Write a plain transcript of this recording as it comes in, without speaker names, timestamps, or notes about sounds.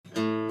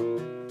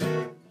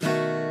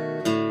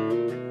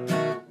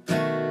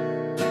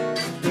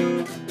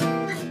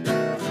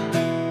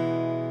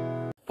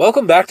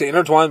Welcome back to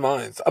Intertwined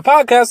Minds, a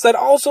podcast that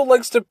also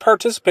likes to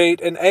participate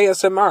in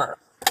ASMR.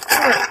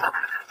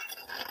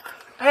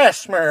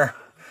 ASMR.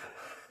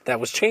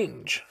 That was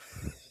change.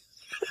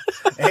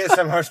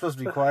 ASMR is supposed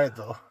to be quiet,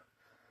 though.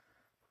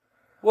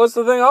 What's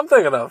the thing I'm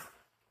thinking of?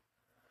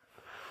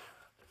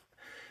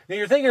 Now,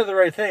 you're thinking of the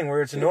right thing,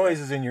 where it's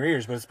noises in your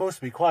ears, but it's supposed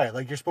to be quiet.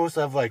 Like, you're supposed to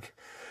have, like...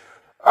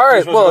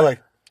 Alright, well...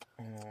 like,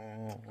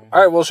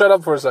 Alright, well, shut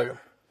up for a second.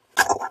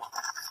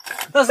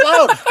 that's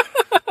loud!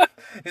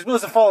 You're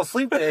supposed to fall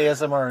asleep to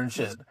ASMR and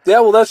shit.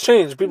 Yeah, well, that's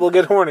change. People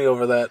get horny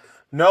over that.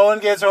 No one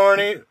gets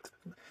horny.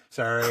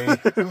 Sorry.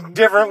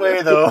 Different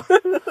way, though.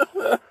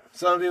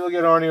 Some people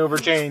get horny over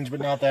change, but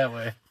not that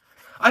way.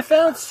 I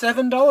found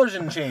 $7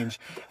 in change,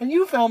 and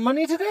you found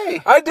money today.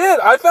 I did.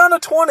 I found a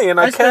 20 and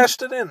I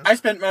cashed it in. I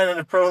spent mine on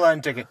a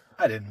Proline ticket.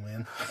 I didn't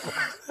win.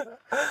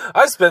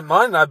 I spent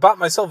mine and I bought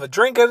myself a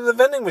drink out of the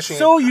vending machine.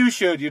 So you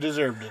should. You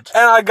deserved it.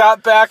 And I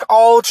got back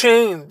all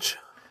change.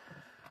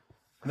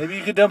 Maybe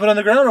you could dump it on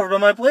the ground over by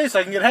my place.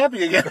 I can get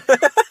happy again.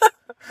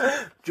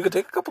 You could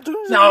take a couple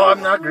tunes. No,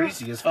 I'm not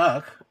greasy as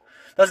fuck.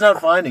 That's not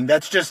finding.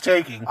 That's just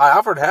taking. I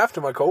offered half to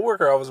my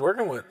coworker I was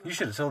working with. You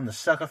should have told him to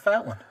suck a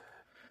fat one.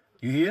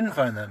 You didn't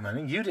find that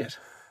money. You did.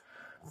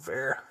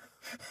 Fair.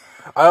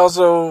 I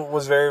also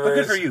was very, But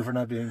very... good for you for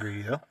not being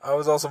greedy, though. I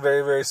was also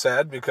very, very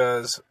sad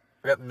because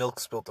I got milk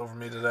spilt over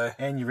me today.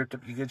 And you ripped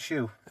up your good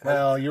shoe.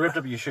 Well, you ripped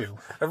up your shoe.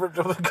 I ripped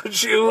up a good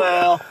shoe.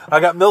 Well... I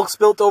got milk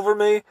spilt over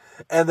me,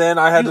 and then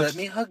I had You to... let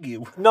me hug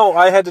you. No,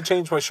 I had to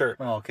change my shirt.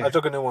 Oh, okay. I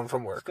took a new one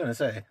from I was work. going to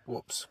say.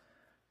 Whoops.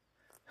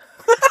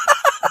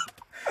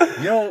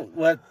 You know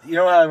what? You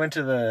know how I went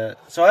to the...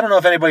 So I don't know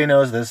if anybody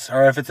knows this,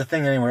 or if it's a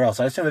thing anywhere else.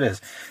 I assume it is.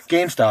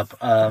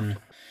 GameStop.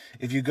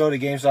 If you go to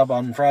GameStop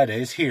on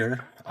Fridays,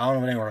 here, I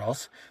don't know anywhere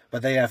else,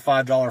 but they have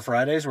 $5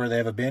 Fridays where they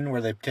have a bin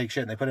where they take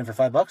shit and they put in for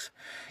 $5.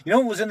 You know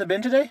what was in the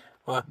bin today?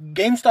 What?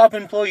 GameStop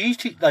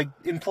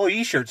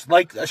employee shirts,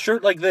 like a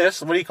shirt like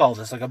this. What do you call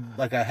this?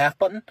 Like a half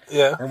button?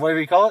 Yeah. Or whatever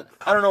you call it.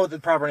 I don't know what the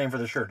proper name for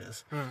the shirt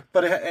is,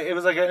 but it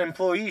was like an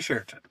employee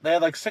shirt. They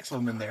had like 6 of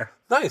them in there.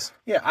 Nice.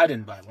 Yeah, I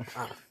didn't buy one.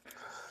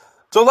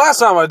 So last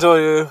time I told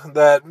you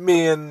that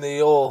me and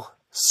the old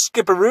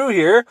skipperoo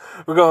here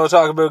were going to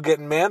talk about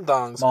getting man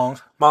thongs.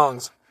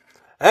 Mongs.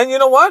 And you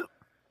know what?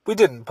 We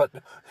didn't, but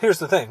here's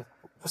the thing.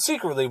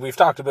 Secretly, we've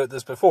talked about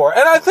this before,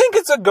 and I think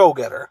it's a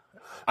go-getter.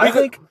 I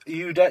think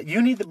you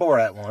need the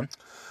Borat one.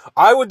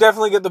 I would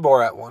definitely get the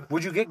Borat one.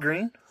 Would you get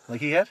green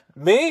like he had?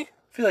 Me? I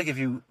feel like if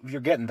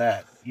you're getting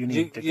that, you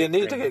need to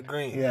get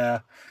green. Yeah,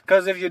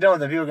 because if you don't,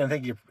 then people are gonna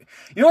think you're.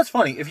 You know what's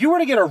funny? If you were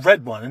to get a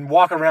red one and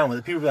walk around with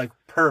it, people would be like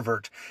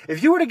pervert.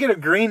 If you were to get a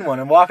green one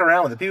and walk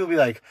around with it, people would be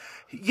like,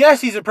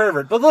 yes, he's a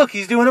pervert, but look,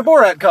 he's doing a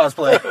Borat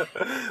cosplay.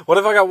 What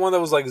if I got one that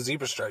was like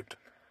zebra striped?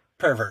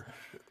 Pervert.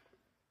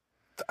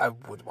 I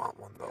would want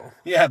one though.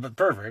 Yeah, but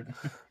pervert.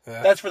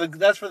 Yeah. That's for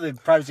the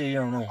privacy you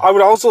don't know. I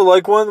would also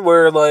like one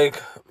where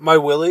like my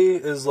willy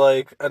is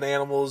like an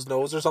animal's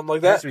nose or something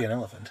like that. It has to be an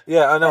elephant.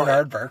 Yeah, I know. Or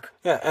an aardvark.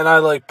 Yeah, and I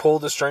like pull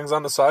the strings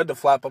on the side to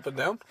flap up and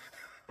down.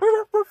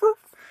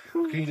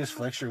 Can you just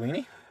flex your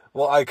weenie?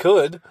 Well, I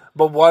could,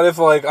 but what if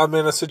like I'm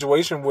in a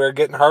situation where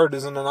getting hard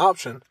isn't an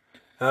option,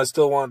 and I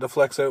still want to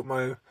flex out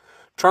my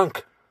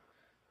trunk?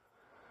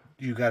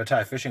 You got to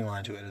tie a fishing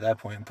line to it at that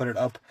point and put it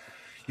up.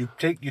 You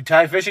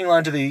tie a fishing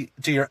line to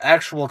your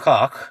actual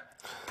cock,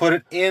 put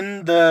it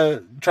in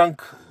the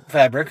trunk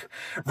fabric,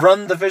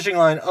 run the fishing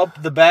line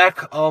up the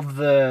back of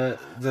the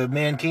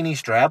mankini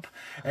strap,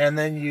 and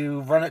then you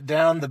run it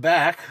down the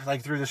back,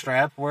 like through the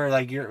strap, where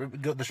like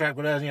the strap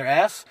goes down your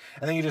ass,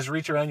 and then you just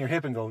reach around your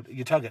hip and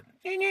you tug it.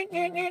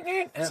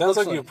 Sounds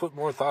like you put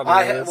more thought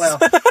into this.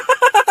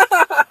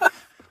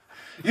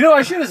 Well,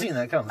 I should have seen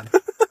that coming.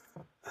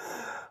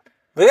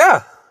 But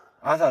yeah.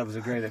 I thought it was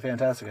a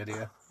fantastic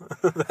idea.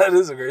 That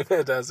is a great,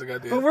 fantastic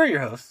idea. But we're your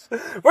hosts.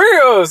 We're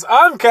your hosts.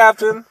 I'm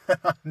Captain.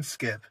 I'm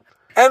Skip.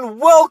 And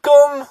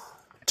welcome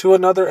to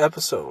another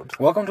episode.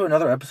 Welcome to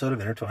another episode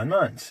of Intertwined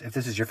Minds. If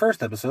this is your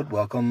first episode,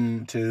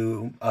 welcome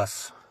to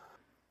us.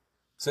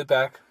 Sit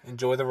back,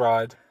 enjoy the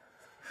ride.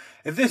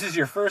 If this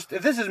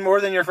is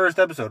more than your first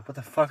episode, what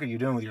the fuck are you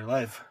doing with your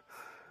life?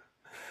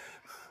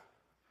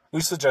 We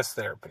suggest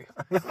therapy.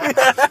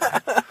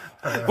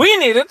 We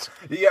need it.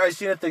 Yeah, I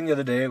seen a thing the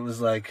other day. It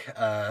was like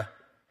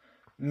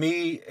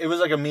me. It was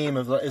like a meme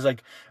of it's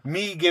like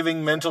me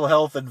giving mental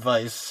health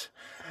advice,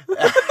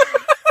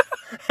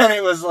 and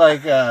it was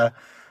like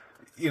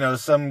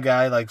some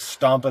guy like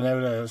stomping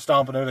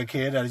out a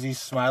kid as he's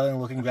smiling,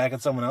 looking back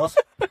at someone else.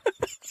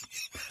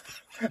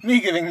 Me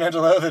giving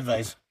mental health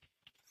advice.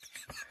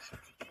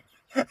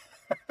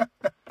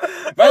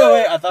 By the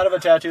way, I thought of a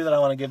tattoo that I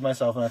want to give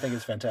myself, and I think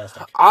it's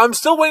fantastic. I'm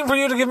still waiting for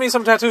you to give me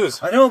some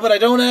tattoos. I know, but we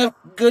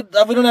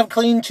don't have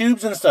clean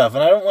tubes and stuff,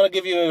 and I don't want to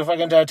give you a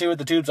fucking tattoo with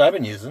the tubes I've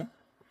been using.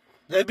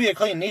 It'd be a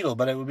clean needle,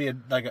 but it would be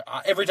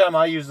every time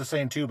I use the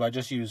same tube, I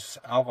just use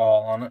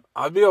alcohol on it.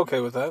 I'd be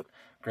okay with that.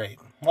 Great.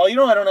 Well, I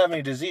don't have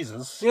any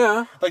diseases.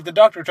 Yeah. Like, the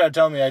doctor tried to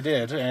tell me I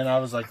did, and I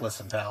was like,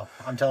 listen, pal,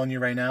 I'm telling you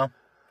right now,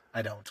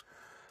 I don't.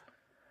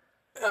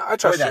 I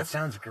trust you. That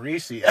sounds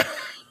greasy.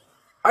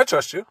 I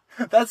trust you.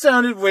 That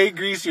sounded way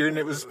greasier than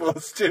it was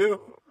supposed to.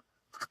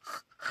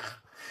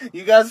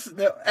 You guys...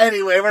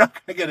 Anyway, we're not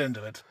going to get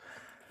into it.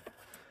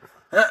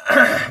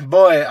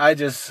 Boy, I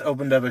just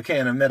opened up a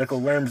can of medical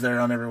worms there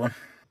on everyone.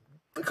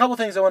 A couple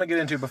things I want to get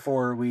into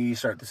before we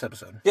start this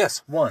episode.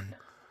 Yes. One,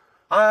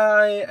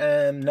 I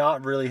am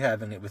not really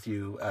having it with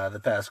you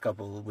the past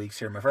couple of weeks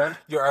here, my friend.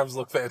 Your arms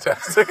look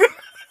fantastic.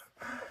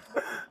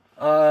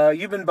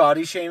 You've been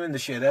body shaming the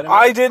shit out of me.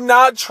 I did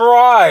not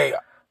try.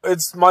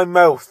 It's my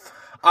mouth.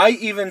 I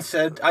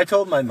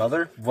told my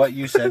mother what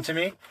you said to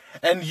me,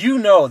 and you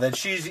know that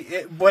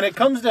when it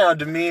comes down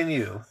to me and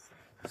you,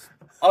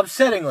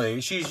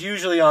 upsettingly, she's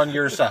usually on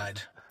your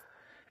side.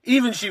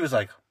 Even she was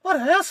like, what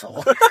an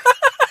asshole.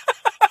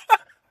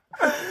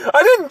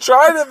 I didn't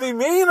try to be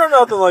mean or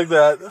nothing like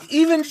that.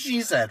 Even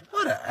she said,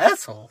 what an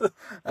asshole.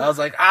 I was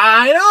like,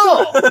 I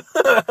know.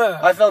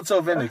 I felt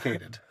so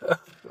vindicated.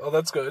 Oh,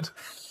 that's good.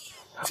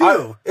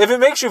 Two. If it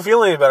makes you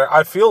feel any better,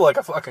 I feel like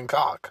a fucking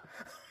cock.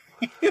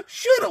 You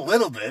should a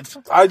little bit.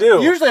 I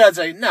do. Usually I'd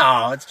say,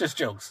 no, it's just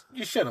jokes.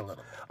 You should a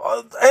little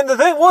bit. And the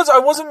thing was, I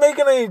wasn't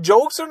making any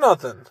jokes or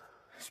nothing.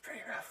 It's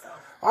pretty rough,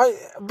 though.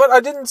 But I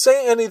didn't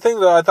say anything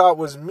that I thought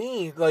was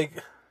mean.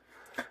 Like,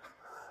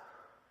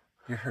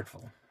 you're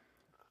hurtful.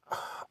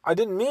 I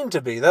didn't mean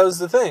to be. That was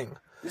the thing.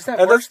 Is that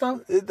worse,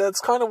 though?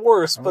 That's kind of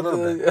worse. A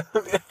little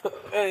bit.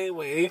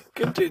 Anyway,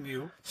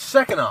 continue.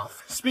 Second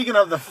off, speaking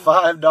of the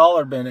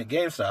 $5 bin at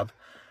GameStop,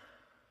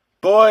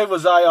 boy,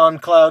 was I on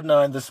cloud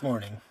nine this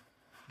morning.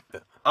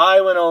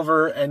 I went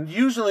over, and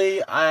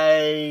usually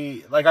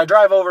I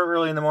drive over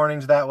early in the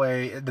mornings, that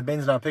way the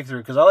bin's not picked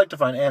through, because I like to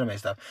find anime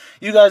stuff.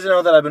 You guys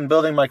know that I've been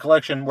building my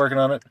collection, working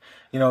on it,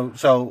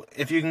 so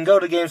if you can go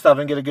to GameStop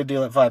and get a good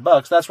deal at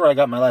 $5, that's where I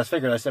got my last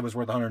figure I said was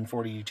worth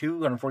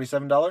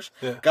 $147.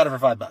 Yeah. Got it for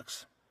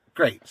 $5.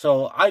 Great.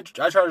 So I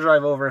try to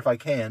drive over if I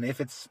can,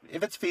 if it's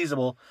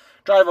feasible,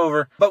 drive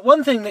over. But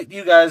one thing that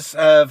you guys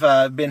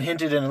have been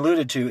hinted and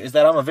alluded to is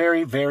that I'm a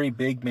very, very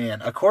big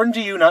man. According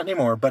to you, not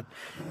anymore, but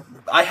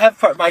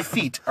my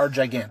feet are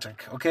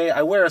gigantic, okay?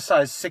 I wear a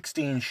size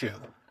 16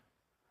 shoe.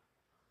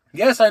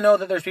 Yes, I know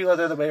that there's people out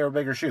there that wear a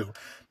bigger shoe.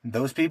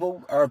 Those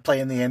people are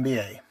playing the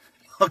NBA,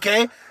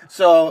 okay?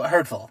 So,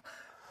 hurtful.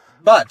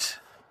 But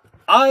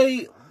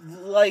I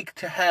like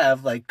to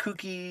have,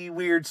 kooky,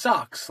 weird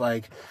socks,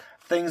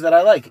 things that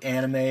I like,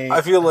 anime.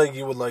 I feel like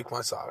you would like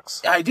my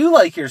socks. I do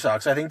like your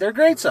socks. I think they're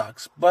great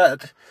socks,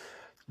 but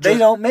they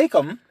don't make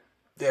them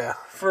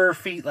for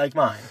feet like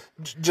mine.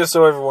 Just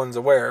so everyone's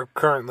aware,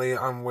 currently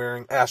I'm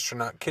wearing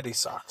astronaut kitty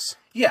socks.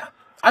 Yeah,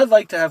 I'd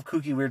like to have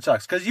kooky, weird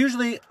socks, because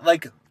usually,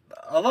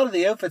 a lot of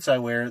the outfits I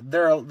wear,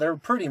 they're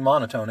pretty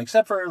monotone,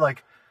 except for,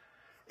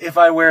 if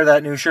I wear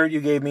that new shirt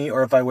you gave me,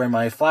 or if I wear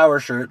my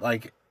flower shirt,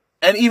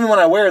 and even when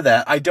I wear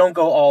that, I don't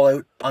go all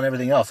out on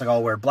everything else.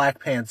 I'll wear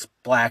black pants,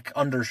 black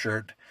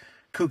undershirt,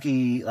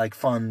 kooky,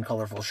 fun,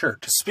 colorful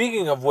shirt.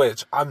 Speaking of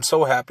which, I'm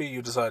so happy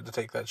you decided to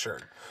take that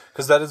shirt.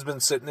 Because that has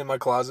been sitting in my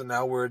closet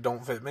now where it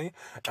don't fit me.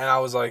 And I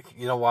was like,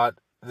 you know what?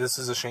 This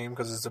is a shame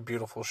because it's a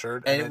beautiful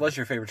shirt. And it was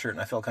your favorite shirt,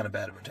 and I felt kind of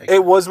bad about taking it.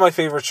 It was my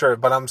favorite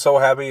shirt, but I'm so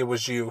happy it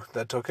was you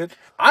that took it.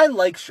 I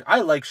like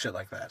shit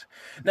like that.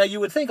 Now, you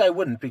would think I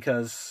wouldn't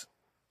because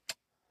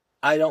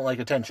I don't like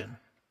attention.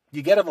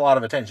 You get a lot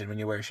of attention when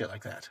you wear shit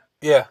like that.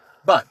 Yeah.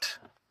 But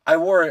I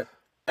wore it,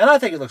 and I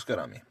think it looks good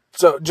on me.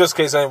 So, just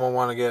in case anyone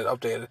want to get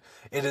updated,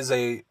 it is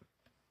a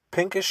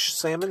pinkish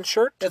salmon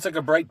shirt. It's like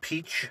a bright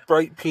peach.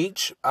 Bright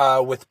peach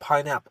with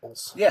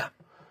pineapples. Yeah.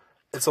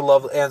 It's a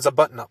lovely, and it's a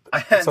button-up.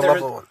 It's a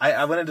lovely one.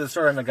 I went into the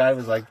store, and the guy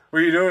was like, what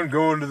are you doing,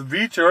 going to the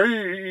beach? Are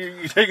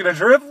you taking a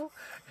trip?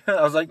 And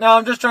I was like, no,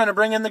 I'm just trying to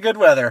bring in the good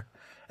weather.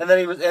 And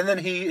then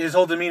his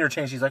whole demeanor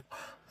changed. He's like,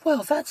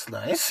 well, that's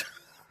nice.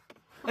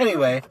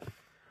 Anyway...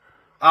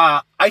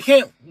 I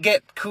can't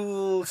get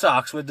cool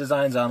socks with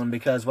designs on them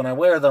because when I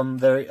wear them,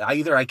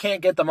 either I can't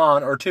get them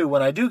on, or two,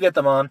 when I do get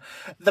them on,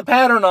 the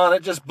pattern on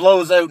it just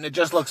blows out and it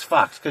just looks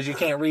fucked because you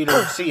can't read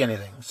or see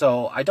anything.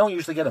 So I don't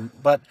usually get them.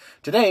 But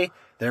today,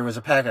 there was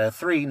a pack of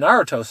 3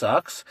 Naruto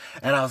socks,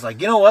 and I was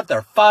like, you know what?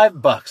 They're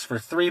 $5 for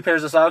 3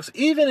 pairs of socks.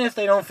 Even if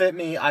they don't fit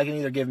me, I can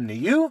either give them to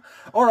you,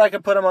 or I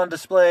can put them on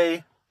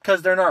display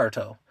because they're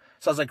Naruto.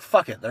 So I was like,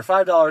 fuck it. They're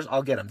 $5.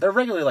 I'll get them. They're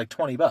regularly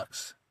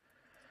 $20.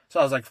 So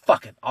I was like,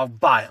 fuck it, I'll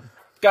buy them.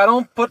 Got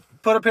on, put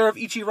a pair of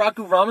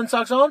Ichiraku ramen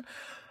socks on.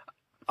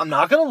 I'm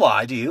not going to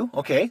lie to you,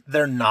 okay?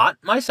 They're not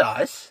my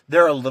size.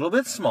 They're a little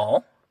bit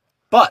small.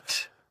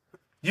 But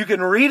you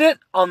can read it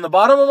on the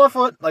bottom of my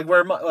foot,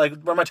 where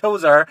my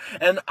toes are,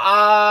 and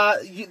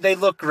they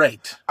look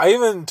great. I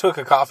even took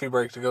a coffee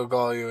break to go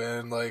call you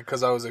in,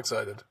 because I was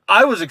excited.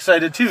 I was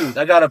excited, too.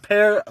 I got a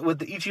pair with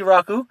the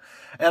Ichiraku,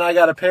 and I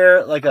got a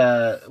pair,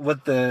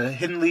 with the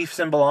hidden leaf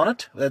symbol on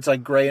it. That's,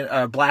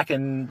 gray, black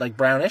and,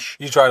 brownish.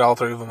 You tried all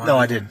 3 of them? No,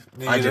 I didn't.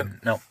 I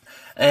didn't, no.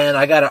 And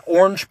I got an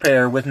orange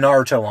pair with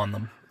Naruto on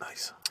them.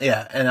 Nice.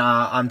 Yeah, and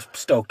I'm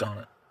stoked on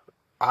it.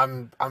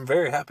 I'm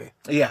very happy.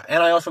 Yeah,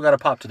 and I also got a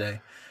pop today.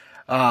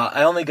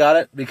 I only got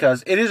it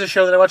because it is a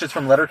show that I watch. It's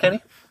from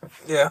Letterkenny.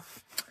 Yeah.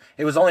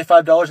 It was only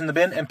 $5 in the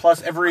bin, and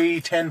plus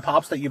every 10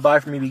 pops that you buy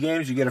from EB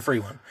Games, you get a free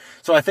one.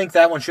 So I think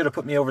that one should have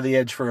put me over the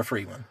edge for a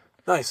free one.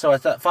 Nice. So I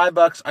thought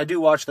 $5. I do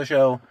watch the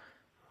show.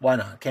 Why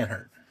not? Can't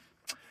hurt.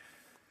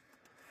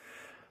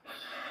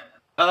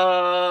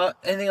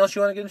 Anything else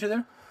you want to get into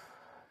there?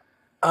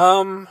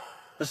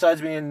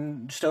 Besides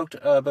being stoked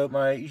about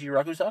my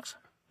Ichiraku socks?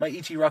 My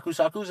Ichiraku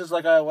sakus is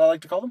like I like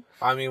to call them.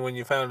 I mean, when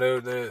you found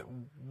out that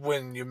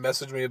when you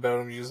messaged me about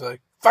them, you was like,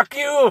 "Fuck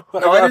you!"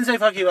 No, I didn't say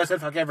fuck you. I said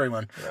fuck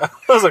everyone. I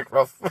was like,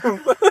 rough.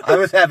 I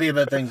was happy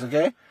about things.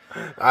 Okay.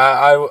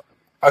 I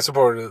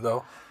supported it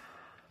though.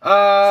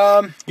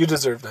 You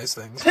deserve nice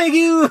things. Thank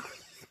you.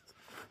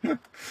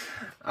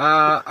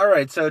 All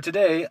right. So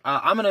today,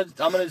 I'm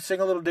gonna sing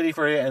a little ditty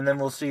for you, and then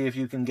we'll see if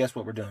you can guess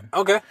what we're doing.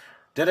 Okay.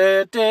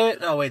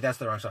 No, wait, that's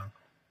the wrong song.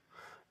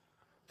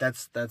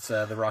 That's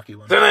the Rocky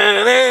one. Yeah,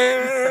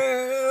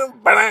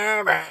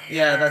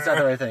 that's not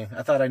the right thing.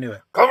 I thought I knew it.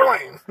 Clover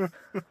Lane.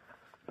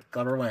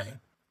 Clover Wang.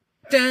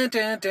 I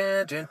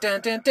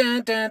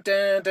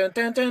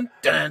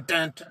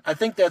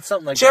think that's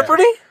something like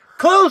Jeopardy? that.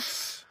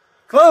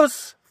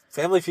 Close.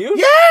 Family Feud?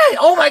 Yeah!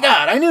 Oh my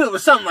god, I knew it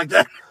was something like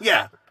that.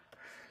 Yeah.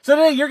 So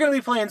today you're going to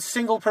be playing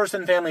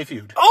single-person Family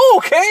Feud.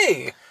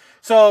 Okay!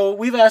 So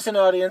we've asked an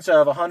audience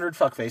of 100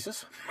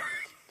 fuckfaces.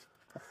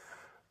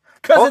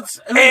 Because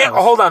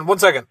hold on, 1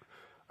 second.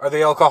 Are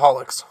they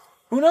alcoholics?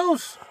 Who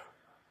knows?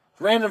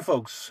 Random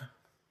folks.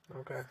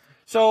 Okay.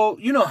 So,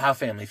 you know how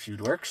Family Feud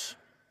works.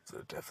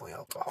 They're definitely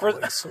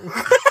alcoholics.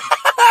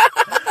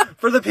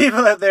 For the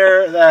people out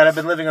there that have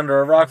been living under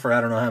a rock for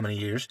I don't know how many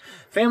years,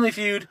 Family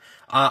Feud,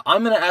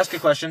 I'm going to ask a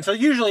question. So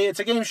usually it's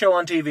a game show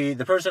on TV.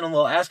 The person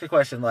will ask a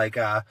question like,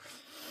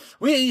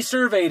 we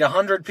surveyed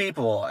 100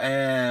 people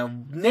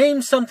and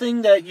name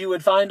something that you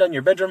would find on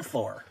your bedroom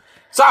floor.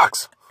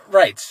 Socks!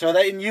 Right, so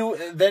then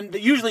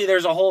usually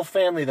there's a whole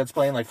family that's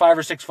playing, like 5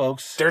 or 6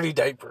 folks. Dirty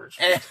diapers.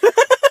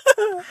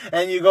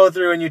 And you go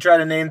through and you try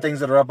to name things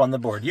that are up on the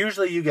board.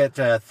 Usually you get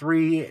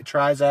 3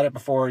 tries at it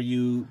before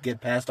you get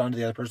passed on to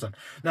the other person.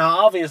 Now,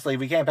 obviously,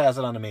 we can't pass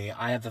it on to me.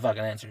 I have the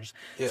fucking answers.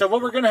 Yeah. So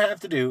what we're going to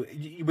have to do,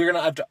 we're going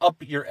to have to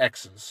up your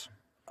X's.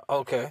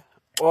 Okay.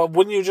 Well,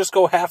 wouldn't you just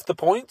go half the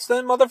points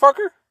then,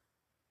 motherfucker?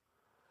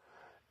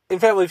 In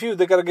Family Feud,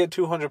 they got to get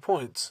 200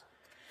 points.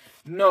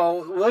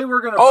 No, the way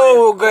we're going to play...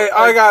 Oh, okay,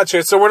 I got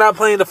you. So we're not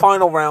playing the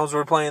final rounds,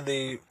 we're playing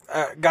the...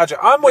 gotcha.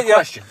 I'm with you.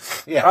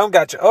 Questions. Yeah. I'm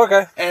gotcha.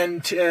 Okay.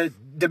 And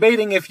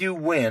debating if you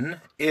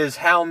win is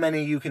how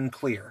many you can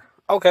clear.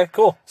 Okay,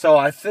 cool. So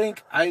I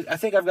think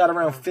I've got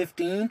around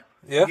 15.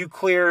 Yeah. You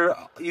clear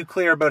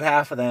about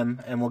half of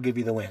them, and we'll give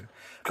you the win.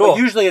 Cool. But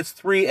usually it's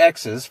 3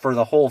 X's for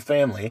the whole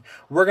family.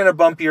 We're going to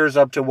bump yours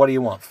up to, what do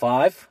you want,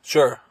 5?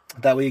 Sure.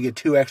 That way you get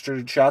 2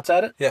 extra shots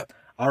at it? Yeah.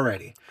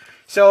 Alrighty.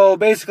 So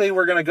basically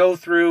we're going to go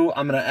through,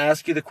 I'm going to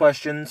ask you the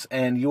questions,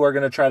 and you are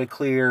going to try to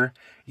clear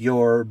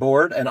your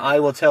board, and I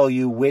will tell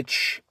you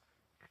which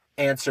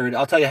answer.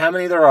 I'll tell you how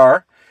many there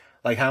are,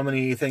 like how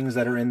many things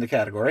that are in the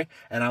category,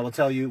 and I will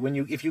tell you,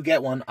 if you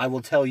get one, I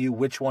will tell you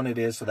which one it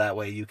is, so that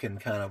way you can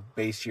kind of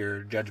base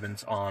your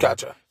judgments on,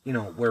 gotcha,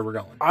 where we're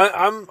going.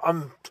 I'm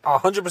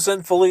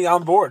 100% fully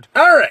on board.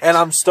 All right. And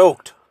I'm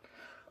stoked.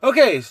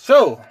 Okay,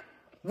 so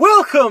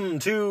welcome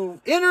to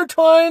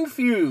Intertwined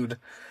Feud.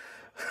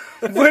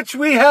 Which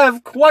we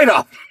have quite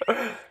often.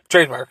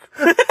 Trademark.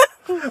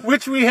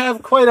 Which we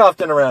have quite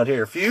often around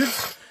here.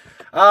 Feuds.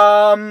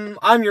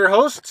 I'm your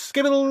host,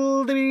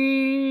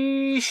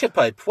 Skibbity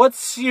Shitpipe.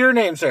 What's your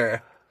name,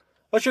 sir?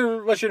 What's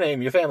your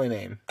name? Your family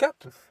name?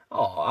 Captain.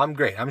 Oh, I'm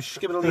great. I'm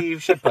Skibbity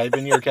Shitpipe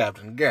and you're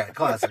Captain. Great,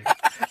 classic.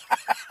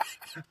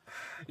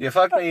 You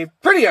fucked me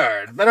pretty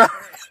hard, but I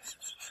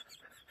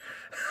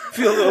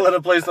feel a little out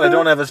of place that I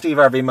don't have a Steve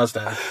Harvey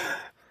mustache.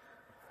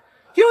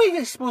 You know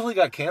he supposedly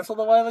got canceled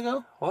a while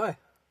ago? Why?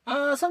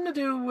 Something to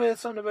do with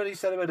something about he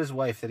said about his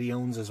wife, that he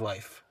owns his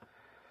wife.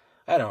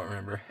 I don't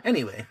remember.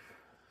 Anyway,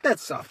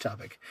 that's off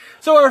topic.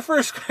 So our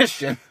first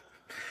question.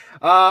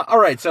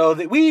 Alright, so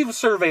we've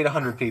surveyed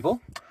 100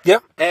 people.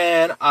 Yep.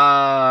 And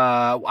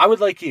I would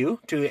like you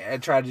to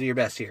try to do your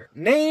best here.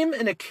 Name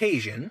an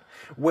occasion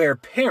where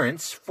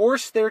parents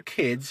force their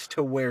kids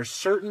to wear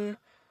certain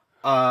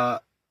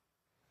outfits.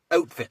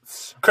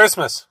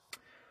 Christmas.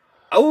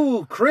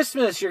 Oh,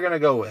 Christmas you're going to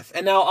go with.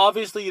 And now,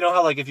 obviously, you know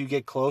how, like, if you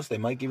get close, they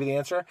might give you the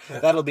answer? Yeah.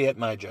 That'll be at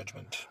my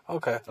judgment.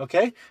 Okay.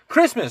 Okay?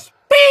 Christmas.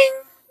 Bing!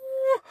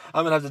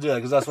 I'm going to have to do that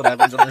because that's what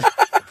happens on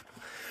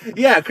this.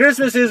 Yeah,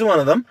 Christmas is one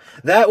of them.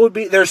 That would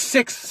be... There's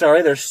 6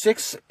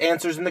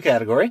 answers in the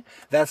category.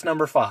 That's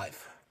number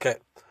 5. Okay.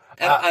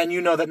 And you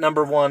know that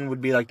number 1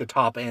 would be, like, the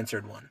top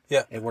answered one.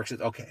 Yeah. It works...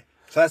 Okay.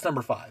 So that's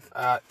number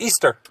 5.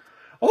 Easter.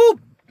 Oh,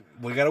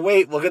 we got to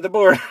wait. Look at the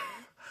board.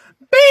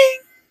 Bing!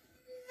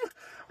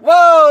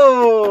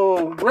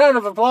 Whoa! Round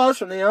of applause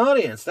from the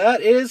audience.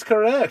 That is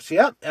correct.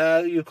 Yep.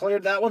 You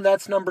cleared that one.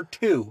 That's number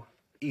 2.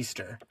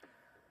 Easter.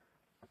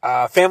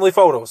 Family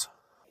photos.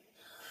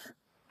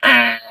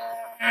 Oh,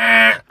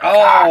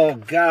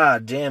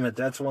 god damn it.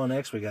 That's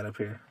 1X we got up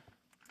here.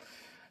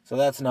 So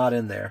that's not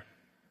in there.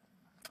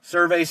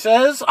 Survey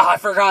says... Oh, I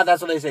forgot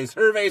that's what they say.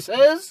 Survey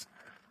says...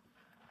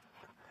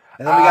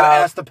 And then we got to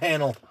ask the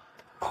panel.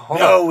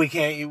 No, we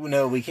can't.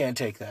 No, we can't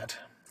take that.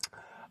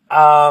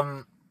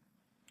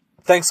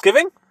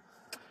 Thanksgiving?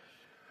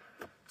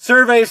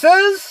 Survey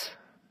says...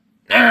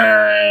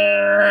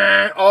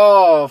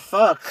 Oh,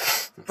 fuck.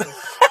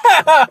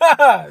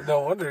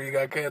 No wonder you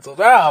got canceled.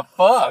 Ah,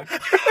 fuck.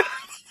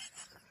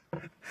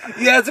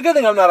 Yeah, it's a good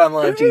thing I'm not on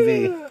live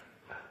TV.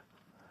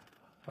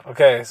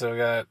 Okay, so we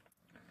got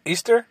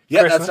Easter?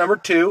 Yeah, Christmas. that's number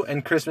 2,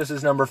 and Christmas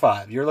is number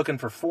 5. You're looking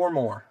for 4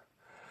 more.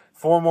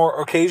 4 more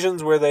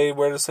occasions where they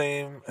wear the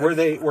same...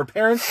 Where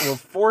parents will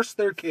force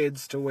their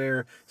kids to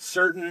wear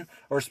certain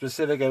or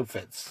specific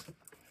outfits.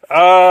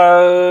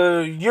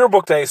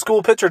 Yearbook day,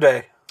 school picture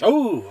day.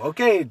 Oh,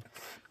 okay.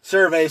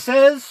 Survey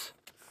says...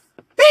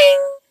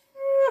 Bing!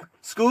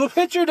 School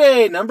picture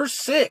day, number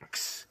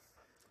 6.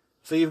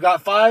 So you've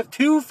got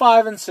 2,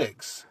 5, and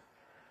 6.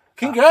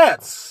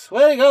 Congrats.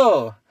 Way to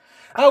go.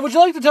 Would you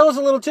like to tell us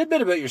a little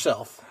tidbit about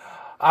yourself?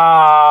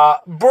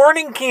 Born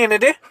in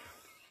Canada.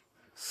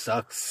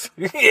 Sucks.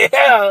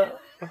 Yeah.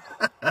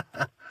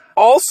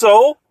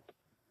 Also,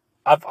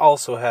 I've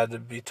also had to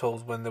be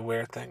told when to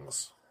wear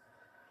things.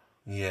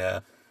 Yeah.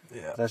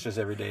 Yeah. That's just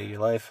every day of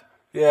your life.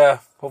 Yeah.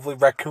 Hopefully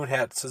raccoon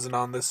hats isn't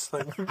on this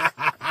thing.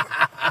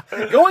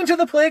 Going to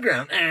the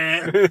playground.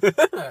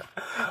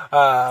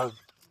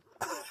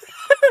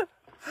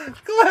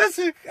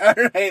 Classic. All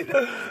right.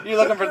 You're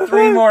looking for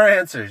 3 more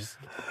answers.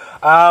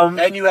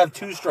 And you have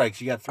 2 strikes.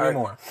 You got 3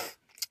 more.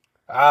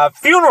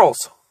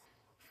 Funerals.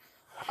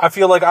 I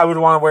feel like I would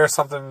want to wear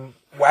something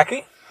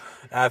wacky.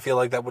 I feel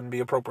like that wouldn't be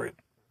appropriate.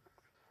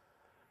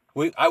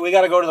 We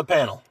got to go to the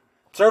panel.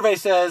 Survey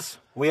says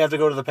we have to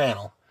go to the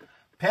panel.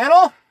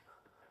 Panel?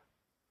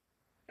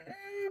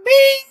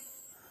 Bing!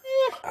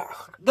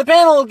 The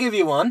panel will give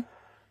you one.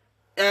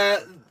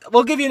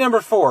 We'll give you number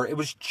 4. It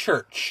was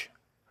church.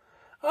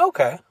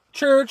 Okay.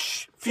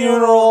 Church,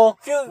 funeral.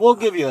 We'll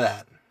give you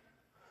that.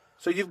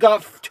 So you've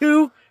got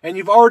 2, and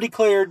you've already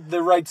cleared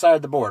the right side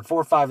of the board.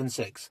 4, 5, and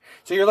 6.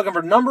 So you're looking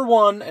for number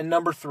 1 and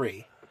number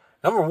 3.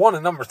 Number 1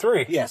 and number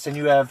 3? Yes, and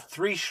you have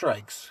 3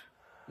 strikes.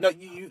 No,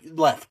 you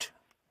left.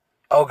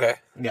 Okay.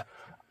 Yeah.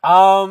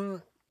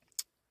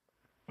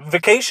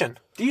 Vacation.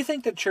 Do you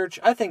think that church...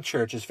 I think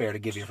church is fair to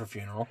give you for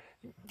funeral.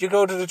 You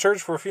go to the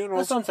church for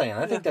funerals? That's what I'm saying.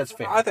 I think that's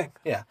fair. I think.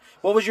 Yeah.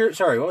 What was your...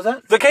 Sorry, what was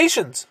that?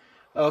 Vacations.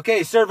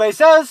 Okay, survey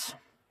says...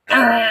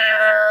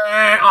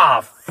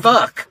 Oh,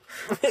 fuck.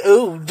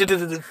 Oh,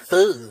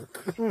 fuck.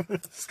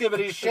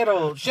 Skibbity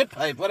shit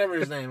pipe, whatever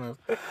his name is.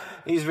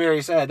 He's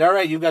very sad. All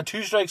right, you've got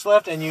 2 strikes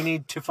left, and you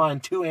need to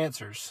find 2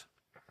 answers.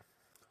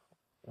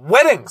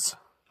 Weddings.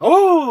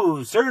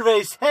 Oh,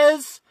 survey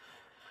says...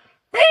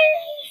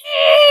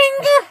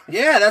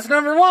 Yeah, that's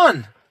number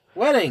 1.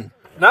 Wedding.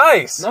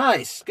 Nice.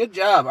 Nice. Good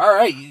job. All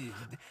right.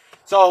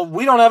 So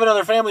we don't have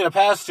another family to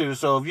pass to,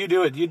 so if you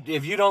do it,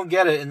 if you don't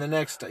get it in the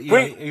next...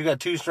 You got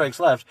 2 strikes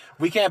left.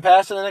 We can't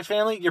pass to the next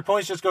family. Your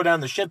points just go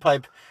down the shit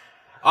pipe.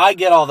 I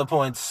get all the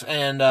points,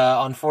 and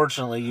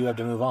unfortunately, you have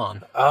to move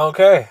on.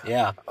 Okay.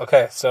 Yeah.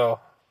 Okay, so...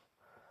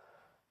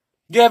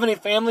 Do you have any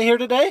family here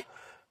today?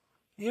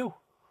 You.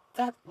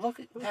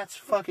 That's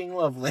fucking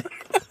lovely.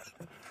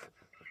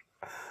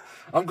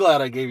 I'm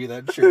glad I gave you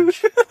that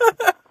church.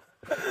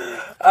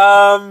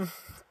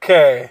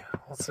 Okay.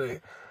 Let's see.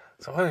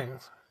 So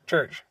weddings,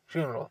 church,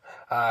 funeral,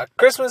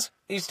 Christmas,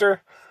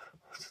 Easter,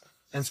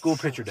 and school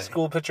picture day.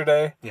 School picture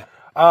day. Yeah.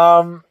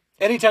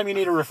 Anytime you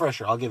need a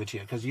refresher, I'll give it to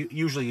you because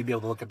usually you'd be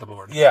able to look at the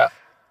board. Yeah.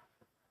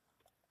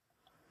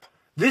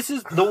 This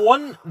is the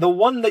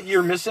one that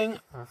you're missing.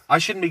 I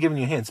shouldn't be giving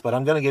you hints, but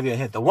I'm going to give you a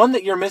hint. The one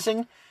that you're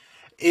missing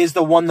is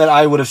the one that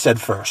I would have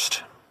said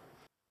first.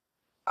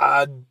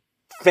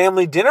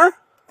 Family dinner?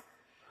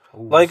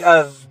 Ooh.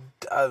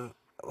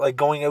 Like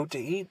going out to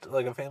eat,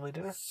 like a family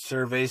dinner?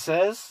 Survey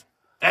says...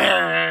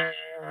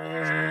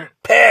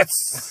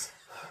 Piss!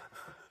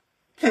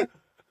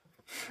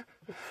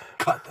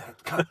 Cut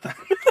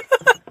that.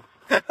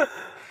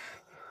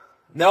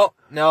 No,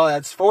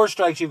 that's 4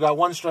 strikes. You've got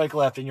 1 strike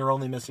left, and you're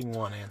only missing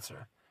 1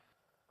 answer.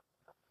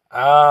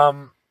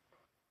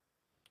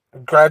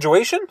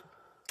 Graduation?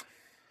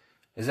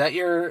 Is that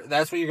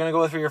that's what you're going to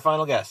go with for your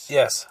final guess?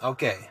 Yes.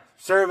 Okay.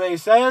 Survey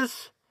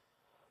says...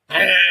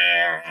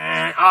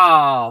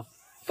 Oh,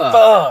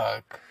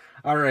 fuck.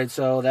 All right,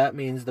 so that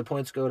means the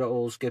points go to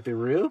old Skippy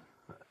Roo.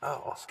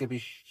 Oh.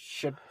 Skippy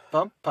shit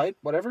bump, pipe,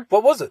 whatever.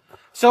 What was it?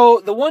 So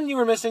the one you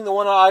were missing, the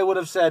one I would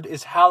have said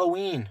is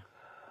Halloween.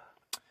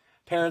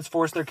 Parents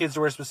force their kids to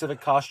wear specific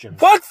costumes.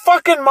 What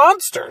fucking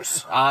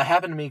monsters? It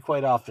happened to me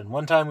quite often.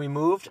 One time we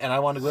moved, and I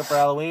wanted to go out for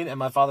Halloween, and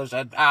my father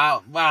said,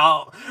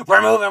 well,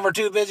 we're moving, we're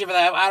too busy for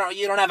that.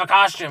 You don't have a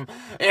costume.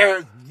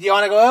 Here, you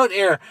want to go out?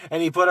 Here.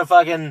 And he put a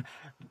fucking,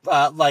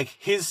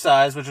 his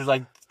size, which was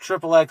like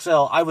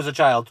XXL, I was a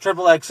child,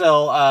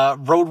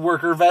 XXL road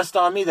worker vest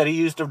on me that he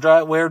used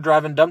to wear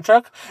driving dump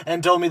truck,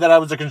 and told me that I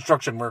was a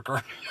construction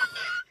worker.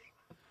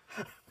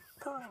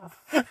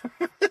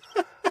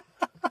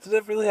 Did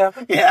that really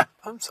happen? Yeah.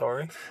 I'm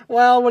sorry.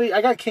 Well,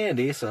 I got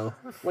candy, so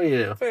what do you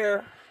do?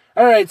 Fair.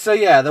 All right, so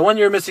yeah, the one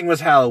you're missing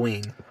was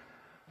Halloween.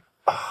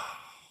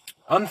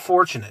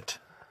 Unfortunate.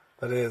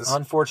 That is.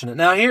 Unfortunate.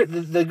 Now, here,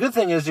 the good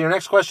thing is, your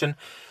next question,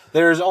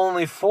 there's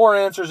only 4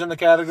 answers in the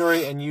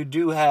category, and you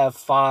do have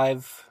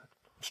 5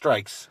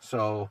 strikes.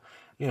 So,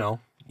 you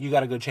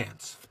got a good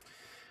chance.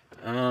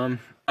 All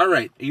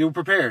right. Are you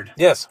prepared?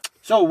 Yes.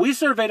 So, we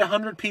surveyed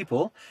 100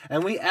 people,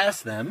 and we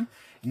asked them,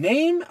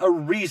 name a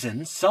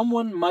reason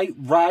someone might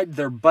ride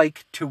their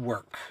bike to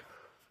work.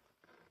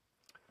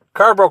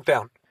 Car broke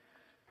down.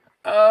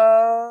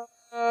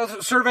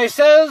 Survey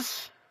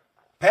says,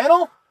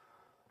 panel?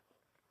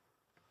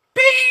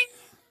 Bing!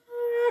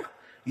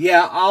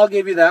 Yeah, I'll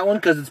give you that one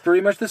because it's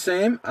pretty much the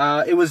same.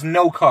 It was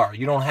no car.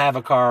 You don't have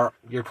a car.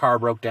 Your car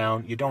broke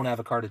down. You don't have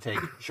a car to take.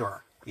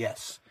 Sure.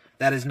 Yes.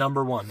 That is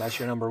number 1. That's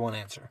your number 1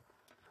 answer.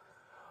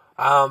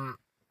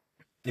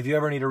 If you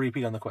ever need a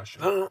repeat on the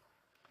question.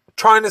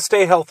 Trying to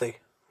stay healthy.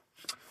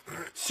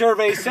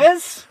 Survey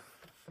says,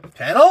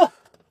 panel?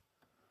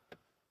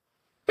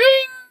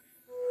 Bing!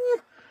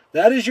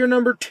 That is your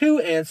number 2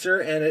 answer,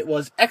 and it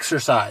was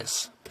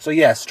exercise. So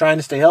yes, trying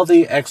to stay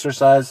healthy,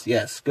 exercise,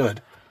 yes,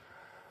 good.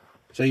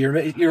 So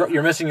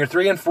you're missing your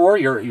 3 and 4.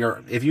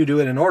 If you do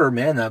it in order,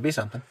 man, that'd be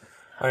something.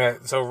 Okay,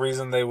 so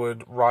reason they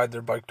would ride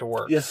their bike to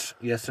work. Yes,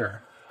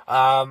 sir.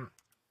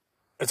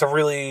 It's a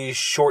really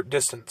short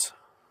distance.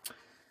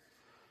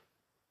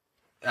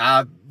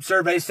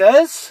 Survey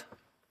says,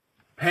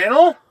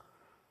 panel?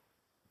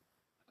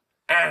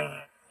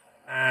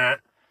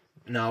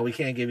 No, we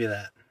can't give you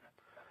that.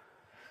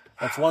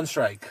 That's 1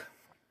 strike.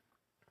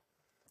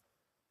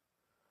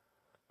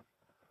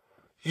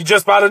 You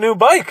just bought a new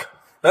bike.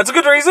 That's a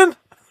good reason.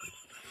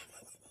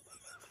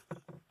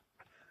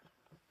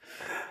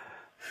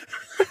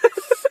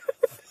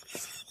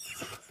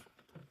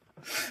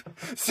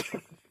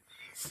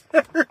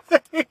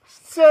 Survey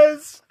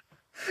says,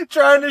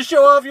 trying to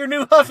show off your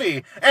new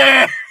Huffy.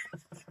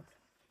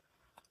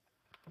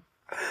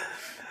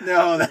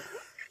 No,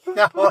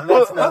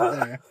 that's not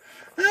there.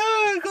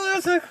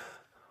 Classic.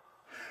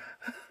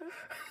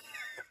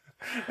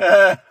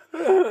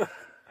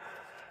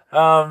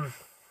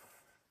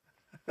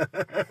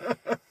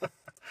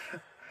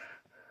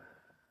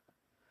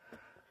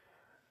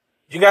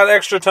 You got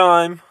extra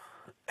time,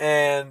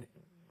 and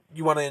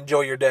you want to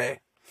enjoy your day.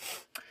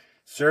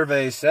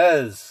 Survey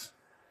says,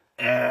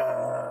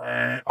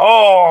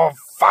 oh,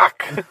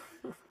 fuck.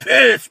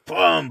 piss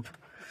pump.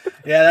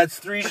 Yeah, that's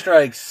 3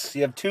 strikes.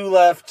 You have 2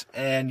 left,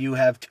 and you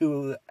have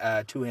 2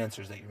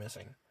 answers that you're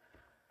missing.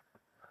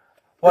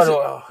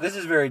 This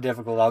is very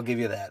difficult, I'll give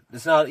you that.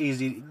 It's not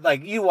easy.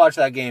 Like, you watch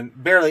that game,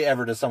 barely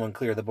ever does someone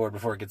clear the board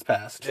before it gets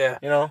passed. Yeah.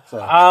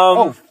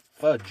 So,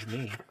 fudge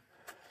me.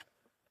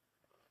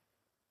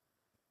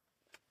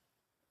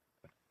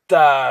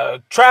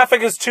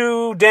 Traffic is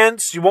too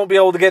dense. You won't be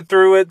able to get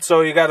through it,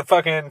 so you got to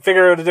fucking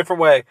figure it a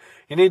different way.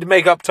 You need to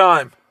make up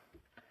time.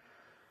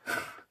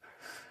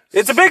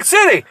 It's a big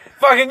city.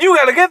 Fucking, you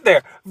got to get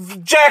there.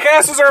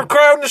 Jackasses are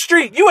crowding the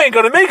street. You ain't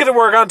going to make it to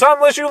work on time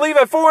unless you leave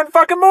at 4 in the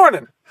fucking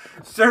morning.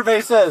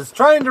 Survey says,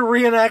 trying to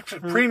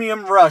reenact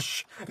Premium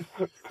Rush.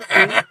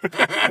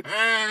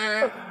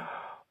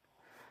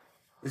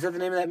 Is that the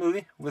name of that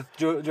movie with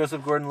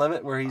Joseph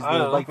Gordon-Levitt where he's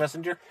the bike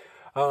messenger?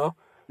 Uh-oh.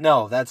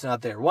 No, that's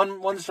not there.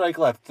 One strike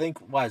left. Think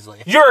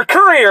wisely. You're a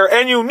courier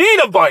and you need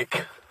a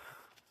bike.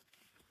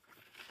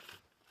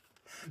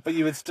 But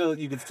you could still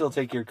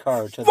take your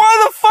car to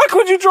Why the fuck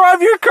would you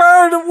drive your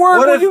car to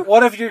work?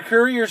 What if your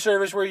courier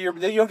service where you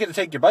don't get to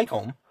take your bike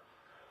home?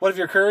 What if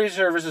your courier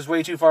service is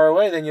way too far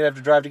away? Then you'd have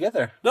to drive to get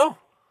there. No.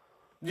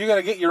 You're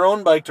gonna get your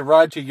own bike to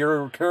ride to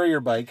your courier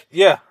bike.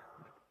 Yeah.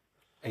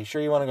 Are you sure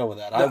you want to go with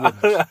that? I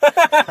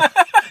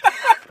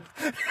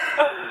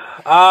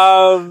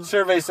wouldn't.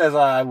 Survey says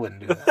I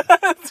wouldn't do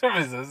that.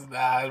 Survey says,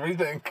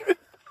 rethink.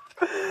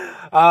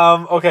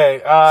 Okay.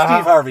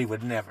 Steve Harvey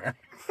would never.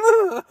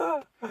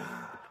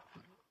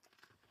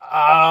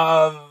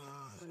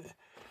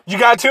 You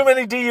got too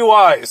many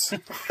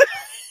DUIs.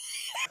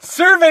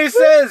 Survey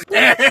says.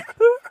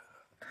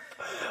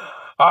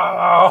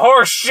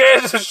 Horse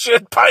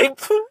shit pipe.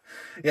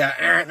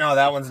 Yeah, no,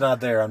 that one's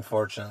not there,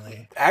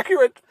 unfortunately.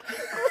 Accurate.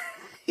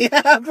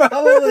 Yeah,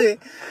 probably.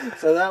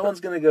 So that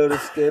one's going to go to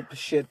Skip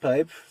Shit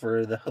Pipe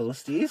for the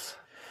hosties.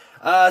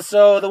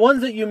 So the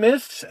ones that you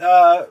missed,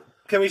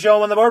 can we show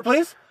them on the board,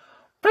 please?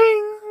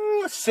 Bing!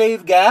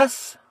 Save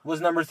gas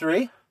was number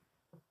 3.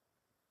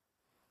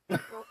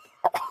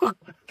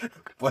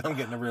 Boy, I'm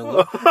getting a real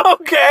look.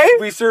 Okay.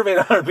 We surveyed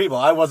 100 people.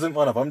 I wasn't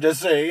one of them.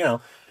 Just say,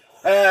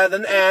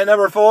 And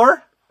number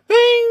 4,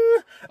 bing!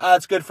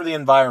 It's good for the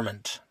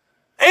environment.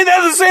 Ain't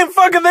that the same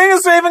fucking thing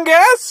as saving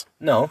gas?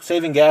 No,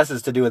 saving gas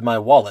is to do with my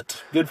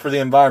wallet. Good for the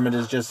environment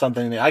is just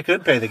something that I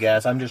could pay the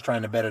gas. I'm just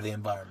trying to better the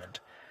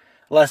environment.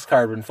 Less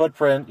carbon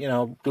footprint,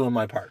 doing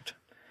my part.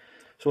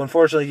 So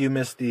unfortunately, you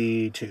missed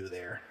the 2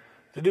 there.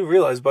 You do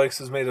realize bikes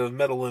is made of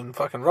metal and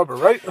fucking rubber,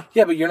 right?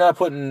 Yeah, but you're not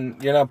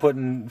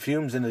putting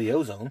fumes into the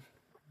ozone.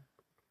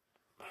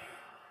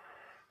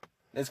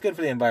 It's good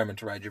for the environment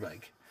to ride your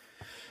bike.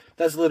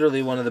 That's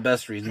literally one of the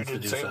best reasons to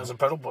do so. It was a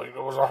pedal bike.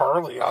 It was a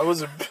Harley. I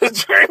was a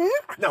bitch.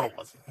 No, it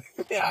wasn't.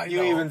 Yeah,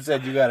 you even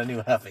said you got a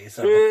new Huffy.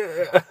 So,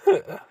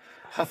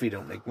 Huffy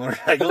don't make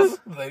motorcycles.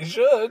 They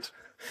should.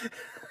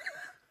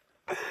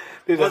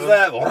 What's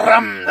that?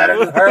 That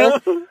didn't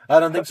hurt? I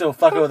don't think so,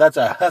 fucko. That's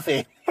a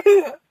Huffy.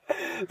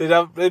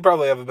 They'd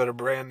probably have a better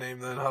brand name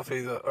than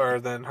Huffy or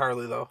than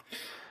Harley, though.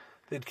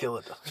 They'd kill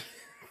it.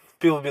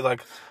 People would be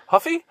like,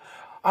 Huffy?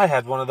 I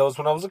had one of those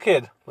when I was a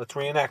kid. Let's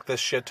reenact this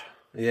shit.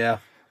 Yeah.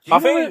 Do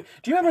Huffy?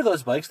 you remember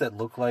those bikes that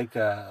look like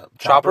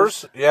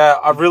choppers? Yeah,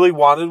 I really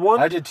wanted one.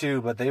 I did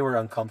too, but they were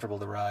uncomfortable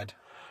to ride.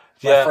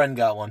 My friend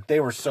got one. They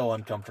were so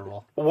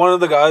uncomfortable. One of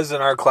the guys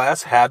in our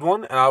class had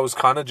one, and I was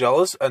kind of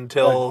jealous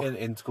until...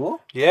 In school?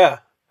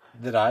 Yeah.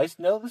 Did I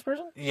know this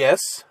person?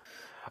 Yes.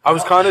 I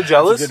was kind of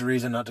jealous. That's a good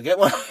reason not to get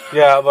one.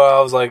 Yeah, but I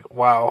was like,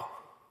 wow.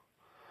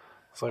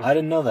 It's like, I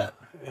didn't know that.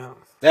 Yeah.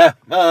 Yeah,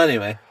 well,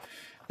 anyway.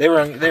 They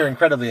were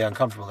incredibly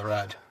uncomfortable to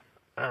ride.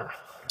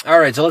 All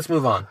right, so let's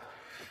move on.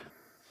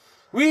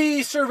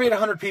 We surveyed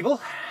 100 people,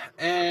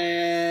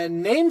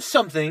 and name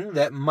something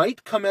that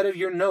might come out of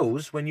your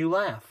nose when you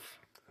laugh.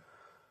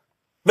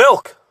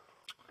 Milk.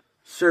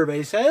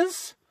 Survey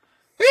says,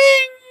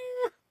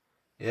 bing!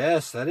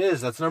 Yes,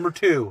 that's number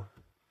 2.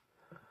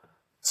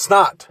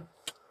 Snot.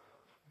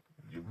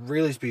 You're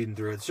really speeding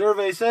through it.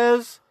 Survey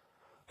says,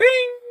 bing!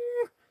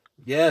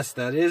 Yes,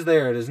 that is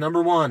there. It is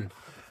number 1.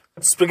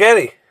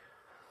 Spaghetti.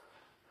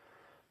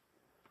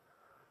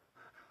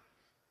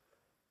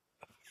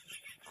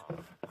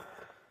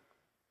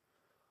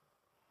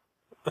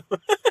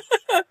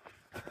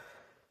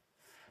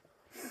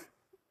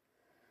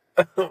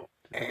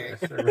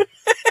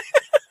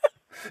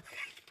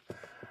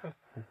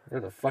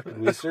 Where the fuck did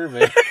we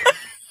survey?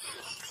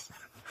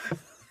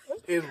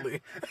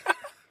 Italy.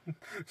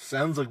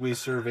 Sounds like we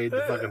surveyed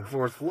the fucking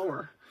 4th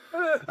floor.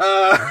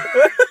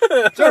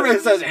 Survey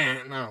says,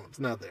 no, it's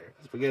not there.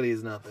 Spaghetti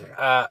is not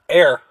there.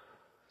 Air.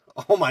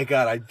 Oh my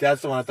god,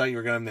 that's the one I thought you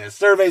were going to miss.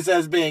 Survey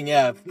says Bing,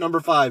 yeah. Number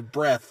 5,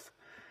 breath.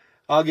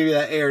 I'll give you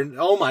that air.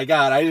 Oh my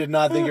god, I did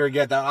not think you would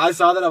get that. I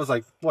saw that, I was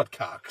like, what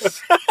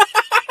cocks?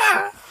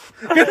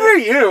 Good for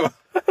you.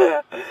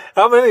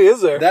 How many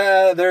is there?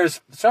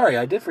 Sorry,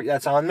 I did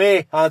that's on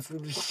me.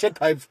 It's shit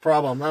pipe's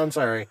problem. I'm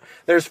sorry.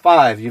 There's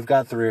 5. You've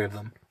got 3 of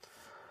them.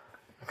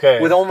 Okay.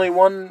 With only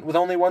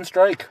one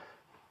strike.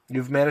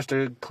 You've managed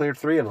to clear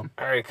 3 of them.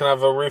 All right, can I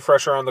have a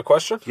refresher on the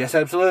question? Yes,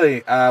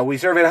 absolutely. We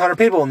surveyed 100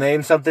 people.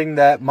 Name something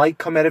that might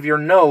come out of your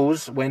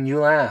nose when you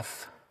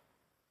laugh.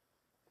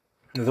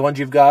 The ones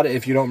you've got,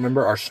 if you don't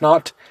remember, are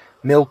snot,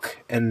 milk,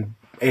 and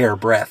air,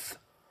 breath.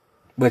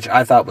 Which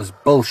I thought was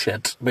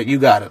bullshit, but you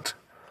got it.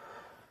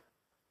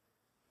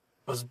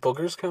 Was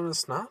boogers coming as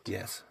snot?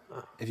 Yes.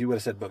 Oh. If you would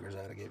have said boogers,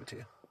 I would have gave it to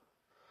you.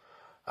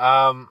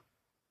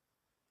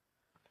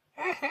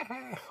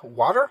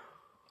 Water?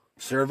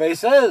 Survey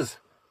says,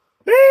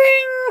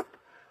 bing!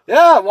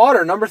 Yeah,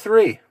 water, number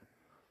 3.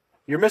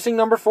 You're missing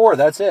number 4,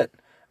 that's it.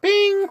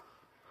 Bing!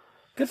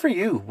 Good for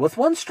you. With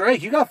 1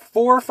 strike, you got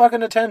 4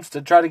 fucking attempts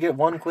to try to get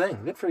 1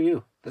 thing. Good for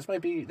you. This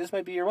might be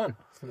your one.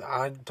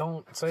 I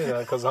don't say that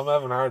because I'm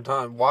having a hard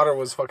time. Water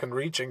was fucking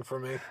reaching for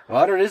me.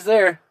 Water is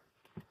there.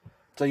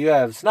 So you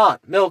have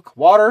snot, milk,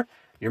 water.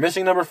 You're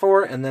missing number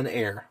 4, and then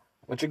air.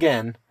 Which,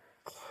 again,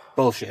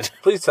 bullshit.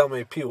 Please tell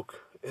me puke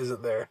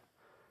isn't there.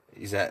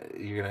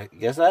 You're going to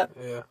guess that?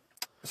 Yeah.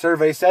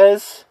 Survey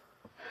says,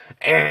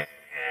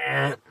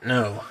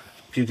 no,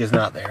 puke is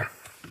not there.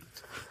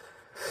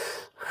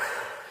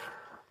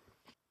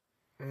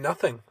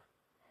 Nothing.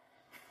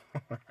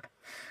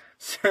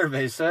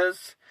 Survey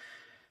says,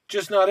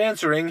 just not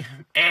answering.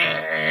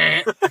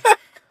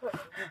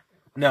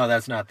 No,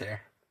 that's not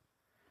there.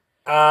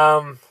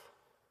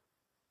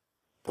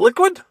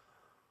 Liquid?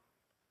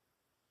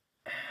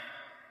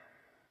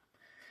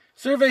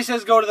 Survey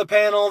says go to the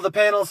panel. The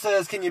panel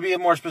says, can you be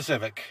more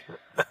specific?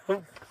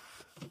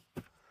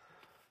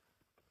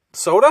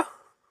 Soda?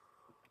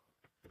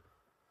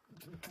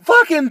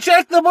 Fucking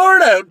check the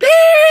board out.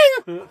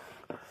 Ding!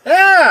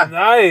 Yeah!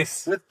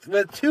 Nice.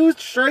 With 2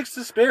 strikes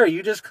to spare,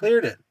 you just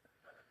cleared it.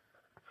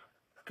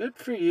 Good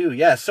for you.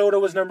 Yeah, soda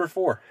was number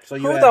 4. So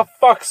Who the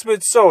fuck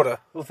spits soda?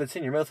 Well, if it's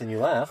in your mouth and you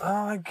laugh. Oh,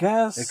 I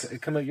guess.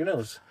 It come out your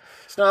nose.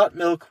 Snot,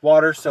 milk,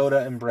 water, soda,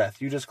 and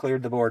breath. You just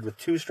cleared the board with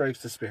 2 strikes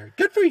to spare.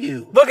 Good for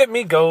you. Look at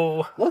me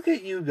go. Look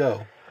at you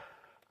go.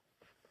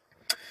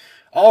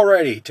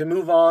 Alrighty, to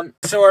move on.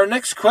 So our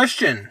next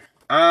question.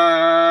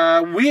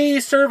 We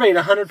surveyed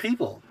 100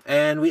 people,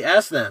 and we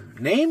asked them,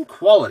 name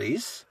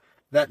qualities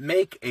that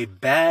make a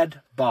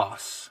bad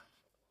boss.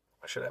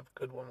 I should have a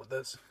good one with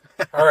this.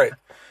 All right.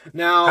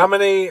 Now, how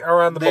many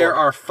are on the board? There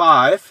are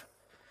 5,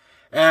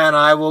 and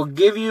I will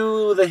give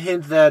you the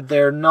hint that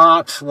they're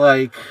not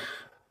like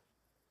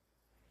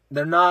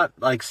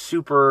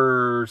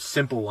super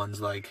simple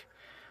ones, like,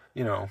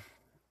 you know.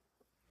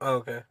 Oh,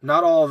 okay.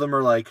 Not all of them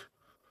are like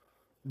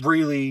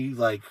really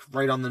like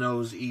right on the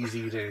nose,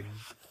 easy to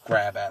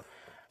grab at.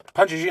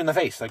 Punches you in the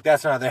face, like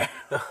that's not there.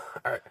 All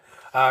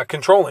right.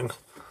 Controlling.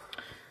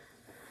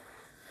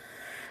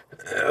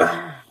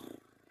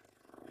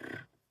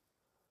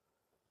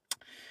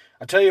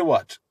 I'll tell you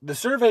what. The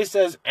survey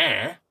says,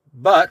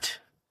 but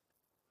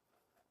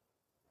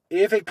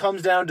if it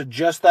comes down to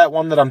just that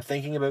one that I'm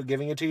thinking about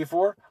giving it to you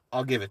for,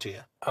 I'll give it to you.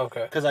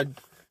 Okay. Because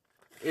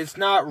it's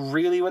not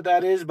really what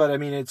that is, but I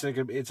mean, it's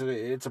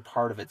a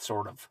part of it,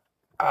 sort of.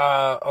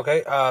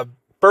 Okay.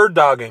 Bird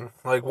dogging,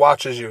 like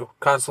watches you,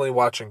 constantly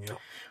watching you.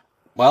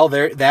 Well,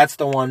 that's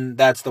the one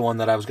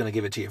that I was going to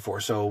give it to you for.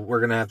 So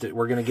we're going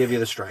to give you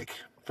the strike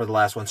for the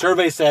last one.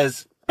 Survey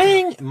says,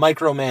 bing,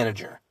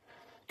 micromanager.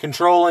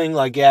 Controlling,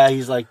 like, yeah,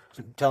 he's like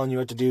telling you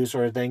what to do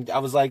sort of thing. I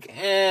was like,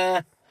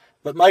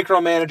 but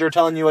micromanager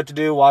telling you what to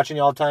do, watching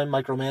you all the time,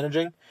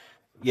 micromanaging.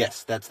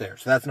 Yes, that's there.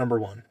 So that's number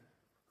one.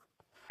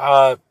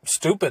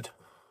 Stupid.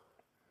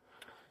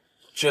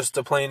 Just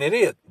a plain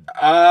idiot.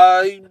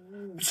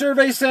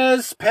 Survey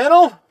says,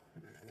 panel,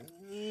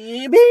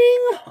 bing,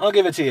 I'll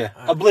give it to you.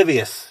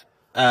 Oblivious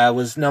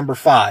was number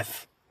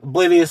 5.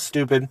 Oblivious,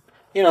 stupid.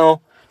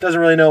 Doesn't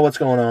really know what's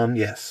going on.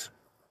 Yes.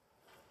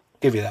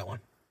 Give you that one.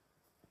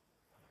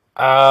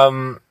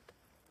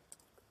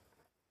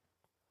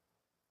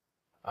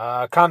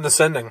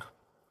 Condescending.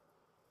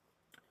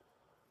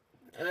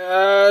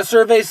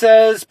 Survey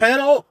says,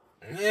 panel,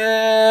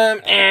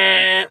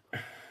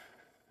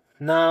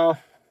 no,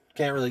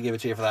 can't really give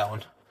it to you for that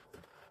one.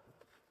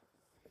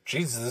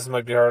 Jesus, this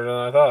might be harder than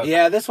I thought.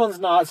 Yeah, this one's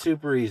not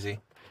super easy.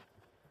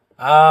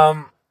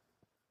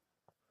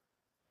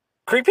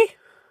 Creepy?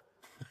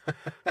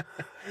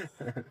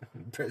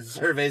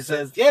 Survey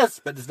says,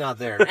 yes, but it's not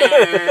there.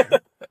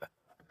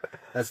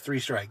 That's 3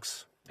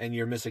 strikes, and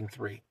you're missing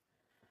 3.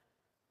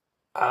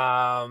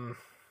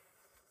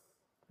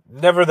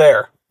 Never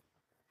there.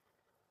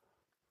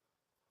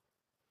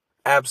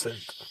 Absent.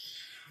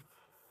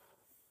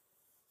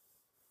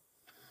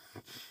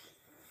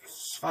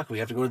 Fuck, we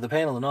have to go to the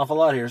panel an awful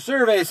lot here.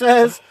 Survey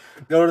says,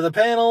 go to the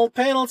panel.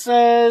 Panel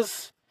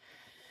says,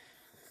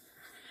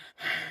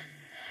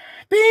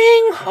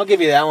 bing! I'll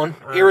give you that one.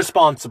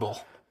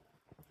 Irresponsible.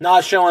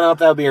 Not showing up,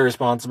 that would be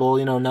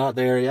irresponsible. Not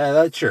there. Yeah,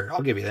 that's sure.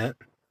 I'll give you that.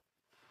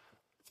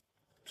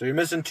 So you're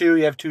missing 2.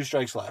 You have 2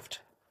 strikes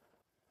left.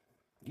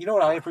 You know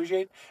what I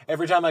appreciate?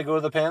 Every time I go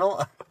to the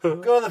panel,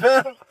 look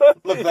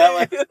that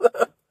way.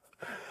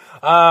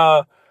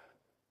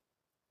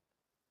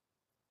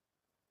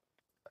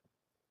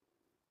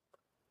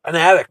 An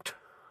addict.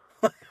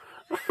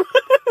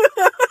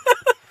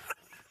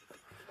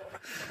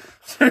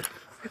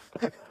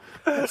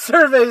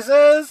 Survey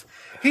says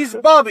he's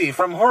Bobby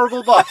from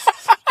Horrible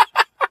Bosses.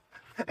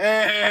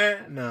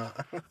 No,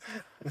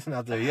 it's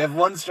not there. You have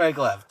 1 strike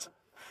left.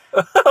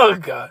 Oh,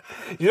 God.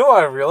 You know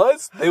what I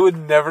realized? They would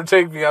never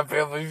take me on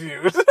Family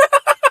Feud.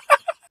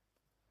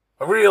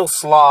 A real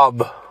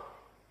slob.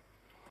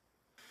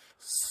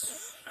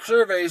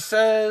 Survey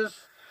says,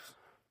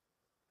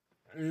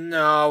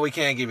 no, we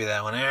can't give you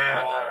that one.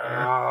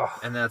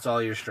 And that's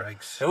all your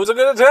strikes. It was a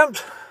good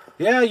attempt.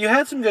 Yeah, you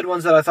had some good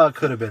ones that I thought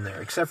could have been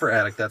there, except for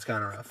Addict. That's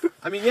kind of rough.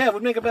 I mean, yeah, it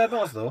would make a bad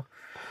boss, though.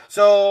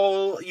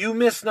 So you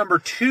missed number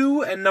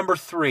 2 and number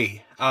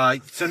 3.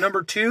 So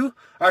number 2,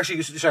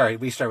 actually, sorry,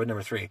 we start with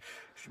number 3.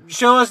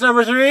 Show us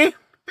number 3.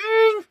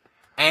 Bing!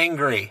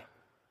 Angry.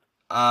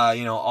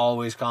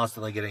 Always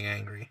constantly getting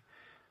angry.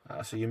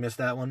 So you missed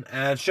that one.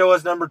 And show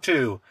us number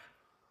 2.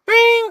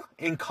 Bing!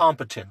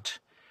 Incompetent.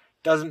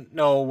 Doesn't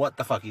know what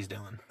the fuck he's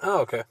doing.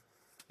 Oh, okay.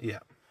 Yeah.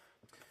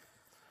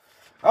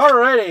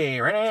 Alrighty.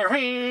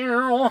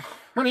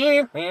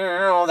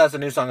 That's a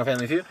new song of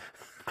Family Feud.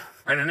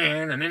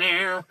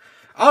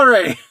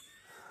 Alrighty.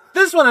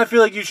 This one I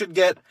feel like you should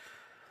get.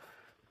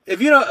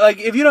 If you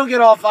don't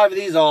get all 5 of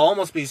these, I'll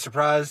almost be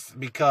surprised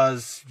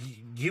because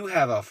you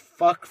have a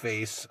fuck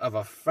face of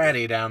a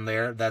fatty down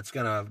there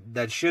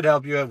that should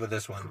help you out with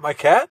this one. My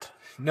cat?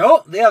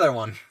 No, the other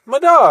one. My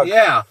dog.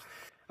 Yeah.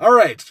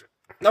 Alright.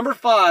 Number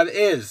 5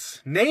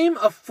 is name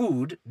a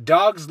food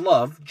dogs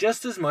love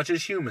just as much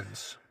as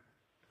humans.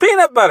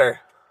 Peanut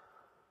butter.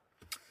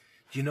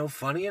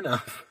 Funny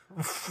enough.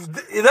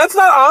 That's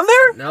not on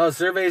there? No,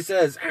 survey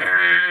says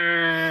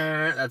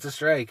that's a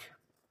strike.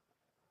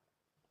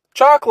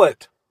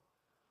 Chocolate.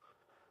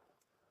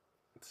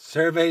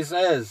 Survey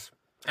says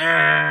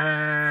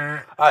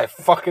I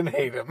fucking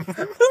hate him.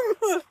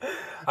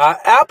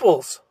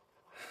 Apples.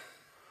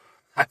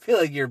 I feel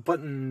like you're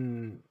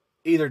putting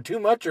either too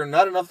much or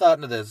not enough thought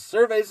into this.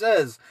 Survey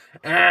says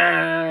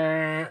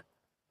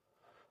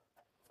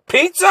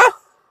pizza?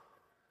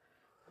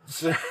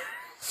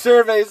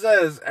 Survey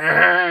says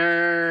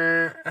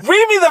read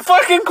me the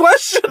fucking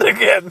question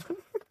again.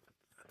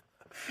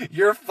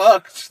 You're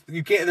fucked.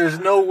 You can't. There's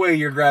no way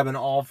you're grabbing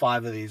all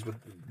 5 of these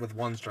with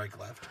 1 strike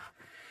left.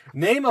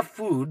 Name a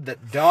food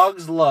that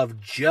dogs love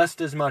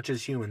just as much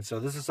as humans. So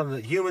this is something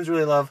that humans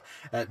really love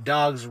that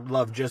dogs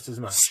love just as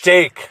much.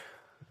 Steak.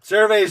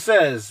 Survey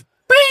says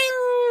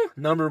bing!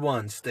 Number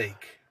 1,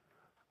 steak.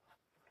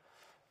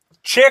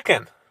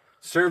 Chicken.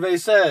 Survey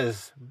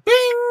says bing!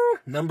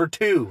 Number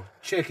 2,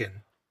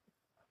 chicken.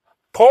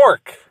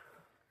 Pork.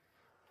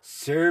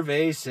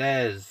 Survey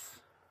says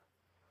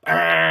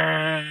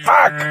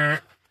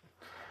fuck.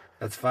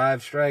 That's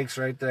 5 strikes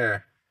right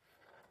there.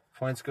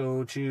 Points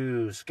go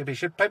to Skippy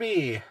Ship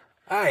Pipey.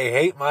 I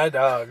hate my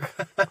dog.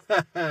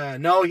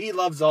 No, he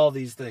loves all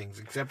these things,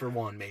 except for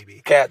one,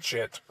 maybe. Cat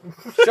shit.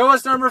 Show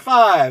us number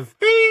 5.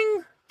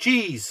 Bing!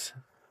 Cheese.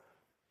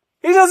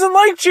 He doesn't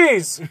like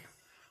cheese.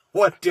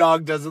 What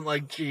dog doesn't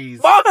like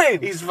cheese?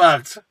 Mine! He's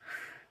fucked.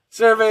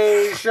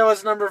 Survey, show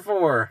us number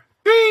 4.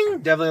 Bing!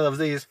 Definitely loves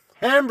these.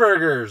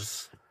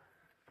 Hamburgers.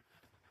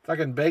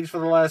 Fucking begs for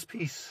the last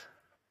piece.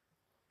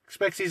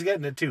 Expects he's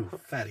getting it too.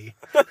 Fatty.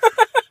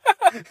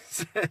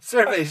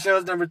 Survey, show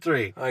us number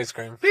 3. Ice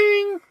cream.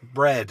 Bing!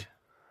 Bread.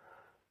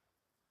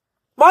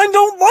 Mine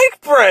don't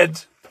like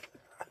bread.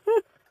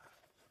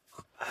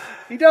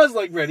 He does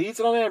like bread. He eats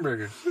it on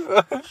hamburgers.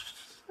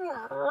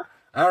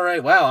 All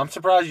right. Wow. I'm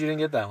surprised you didn't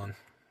get that one.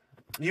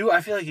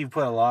 I feel like you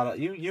put a lot of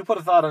you put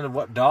a thought into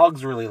what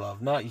dogs really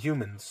love, not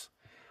humans.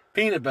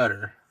 Peanut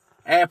butter,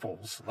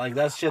 apples, like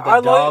that's shit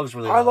that dogs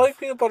really love. I like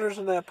peanut butters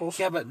and apples.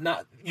 Yeah, but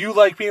not you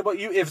like peanut butter.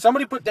 If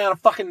somebody put down a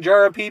fucking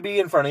jar of PB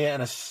in front of you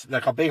and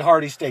a big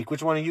hearty steak,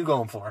 which one are you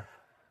going for?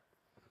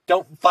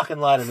 Don't fucking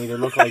lie to me to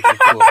look like you're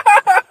cool.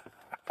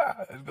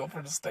 I'd go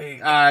for the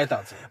steak. I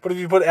thought so. But if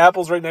you put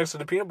apples right next to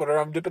the peanut butter,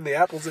 I'm dipping the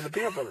apples in the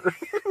peanut butter.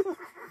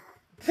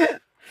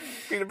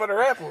 Peanut butter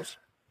apples.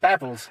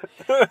 Apples.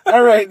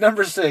 All right,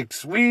 number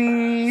 6.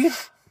 We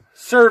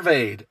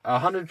surveyed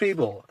 100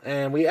 people,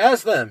 and we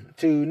asked them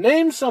to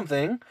name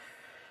something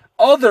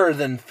other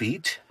than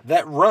feet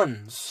that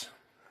runs.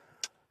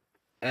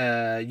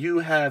 You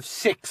have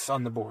 6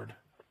 on the board.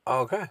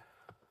 Okay.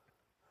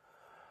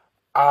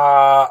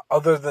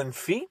 Other than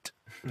feet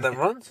that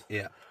runs?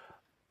 Yeah.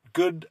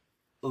 Good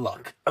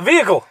luck. A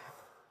vehicle.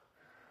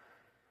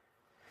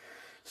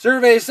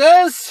 Survey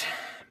says,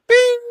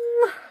 bing!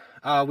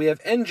 We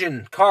have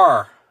engine,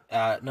 car,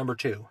 number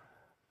 2.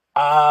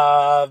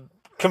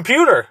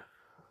 Computer.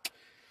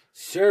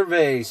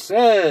 Survey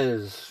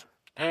says,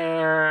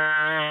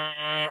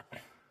 not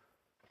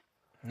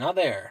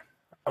there.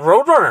 A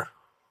roadrunner.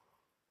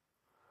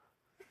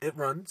 It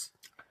runs.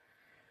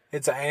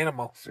 It's an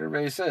animal.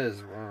 Survey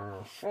says,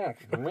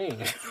 fuck me.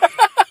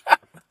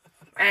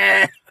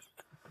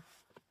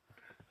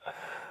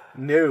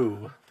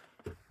 No.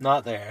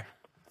 Not there.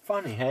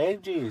 Funny, hey?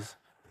 Jeez.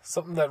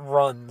 Something that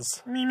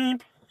runs.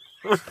 Meep.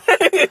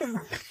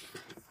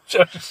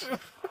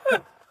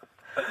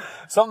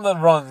 Something that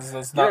runs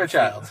that's not... You're a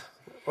child.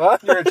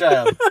 What? You're a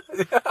child.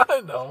 Yeah,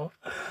 I know.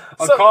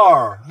 A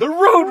car. The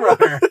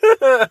Roadrunner.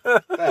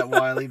 That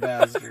wily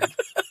bastard.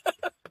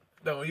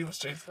 No, he was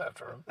chasing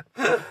after him.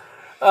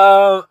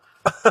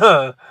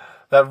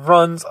 That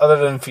runs other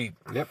than feet.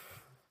 Yep.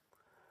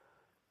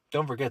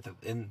 Don't forget that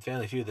in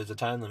Family Feud, there's a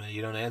time limit.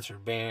 You don't answer.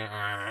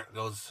 Bam,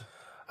 goes.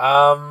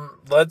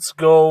 Let's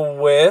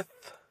go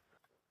with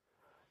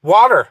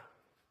water.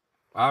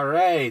 All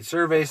right.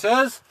 Survey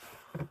says,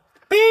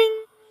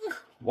 bing.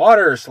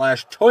 Water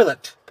 /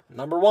 toilet.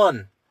 Number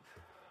 1.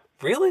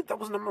 Really? That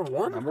was number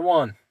 1? Number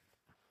 1.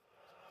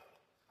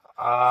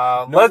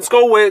 Let's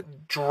go with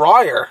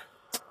dryer.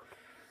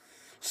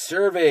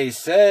 Survey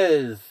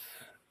says,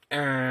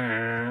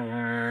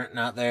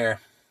 not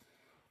there.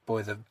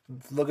 Boy, the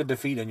look of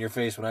defeat on your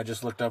face when I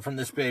just looked up from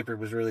this paper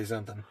was really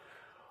something.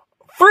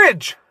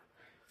 Fridge.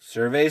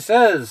 Survey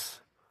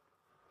says,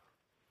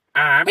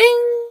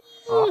 bing.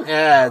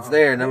 Yeah, it's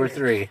there. Number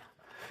 3.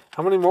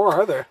 How many more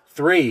are there?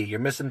 3. You're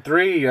missing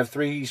 3. You have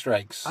 3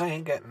 strikes. I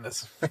ain't getting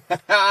this.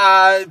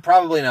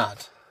 Probably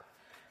not.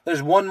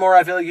 There's one more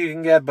I feel like you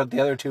can get, but the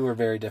other 2 are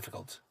very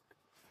difficult.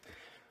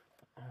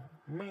 Oh,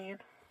 man.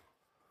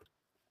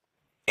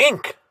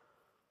 Ink.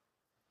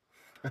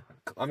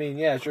 I mean,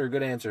 yeah, sure,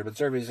 good answer, but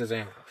survey says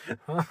ink.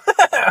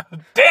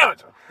 Damn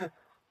it.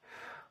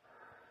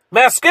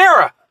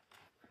 Mascara.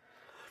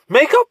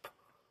 Makeup.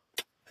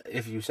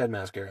 If you said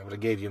mascara, I would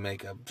have gave you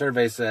makeup.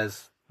 Survey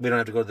says we don't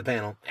have to go to the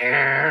panel.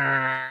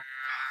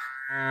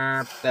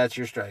 That's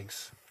your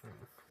strikes.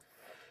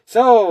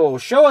 So,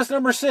 show us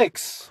number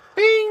 6.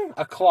 Bing!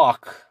 A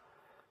clock.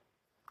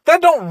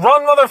 That don't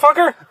run,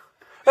 motherfucker.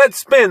 That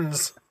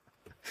spins.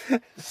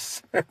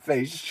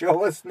 Survey,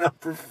 show us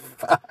number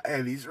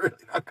 5. He's really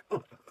not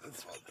going to love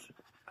this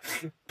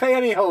one.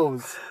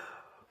 Pantyhose.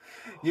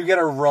 You get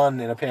a run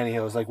in a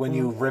pantyhose, like when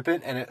you rip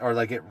it and you know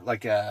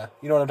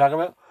what I'm talking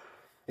about?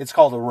 It's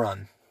called a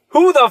run.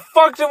 Who the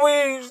fuck did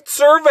we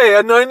survey?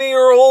 A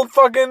 90-year-old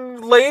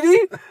fucking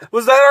lady?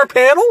 Was that our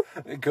panel?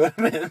 It could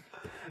have been.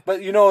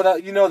 But you know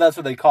that's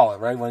what they call it,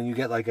 right? When you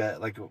get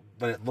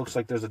when it looks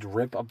like there's a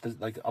rip up the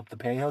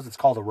pantyhose, it's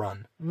called a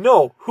run.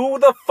 No, who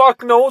the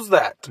fuck knows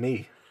that?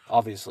 Me,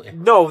 obviously.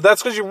 No,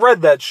 that's because you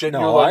read that shit.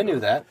 No, I knew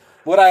that.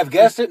 Would I have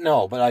guessed it?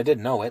 No, but I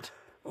didn't know it.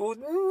 No one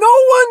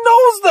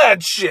knows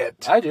that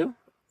shit. I do.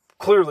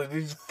 Clearly,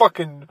 these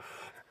fucking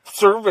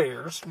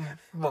surveyors,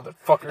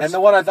 motherfuckers. And the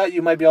one I thought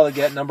you might be able to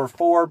get, number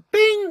 4,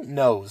 bing,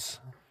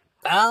 nose.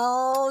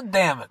 Oh,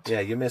 damn it.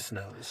 Yeah, you missed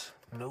nose.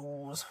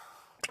 Nose.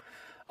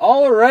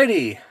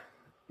 Alrighty.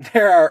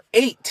 There are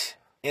 8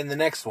 in the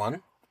next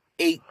one.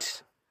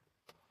 8.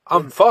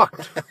 I'm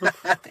fucked.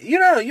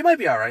 You might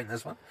be alright in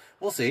this one.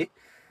 We'll see.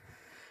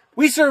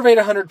 We surveyed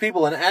 100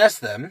 people and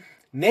asked them,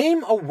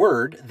 name a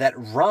word that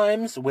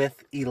rhymes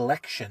with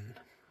election.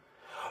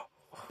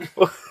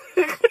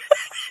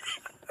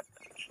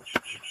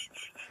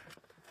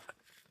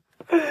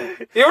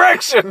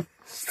 Erection.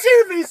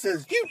 Survey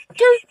says, you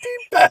dirty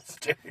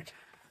bastard.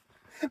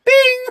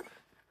 Bing!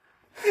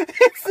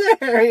 It's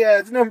there. Yeah,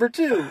 it's number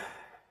 2.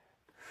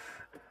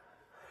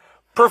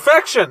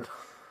 Perfection.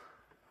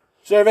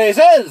 Survey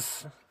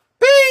says,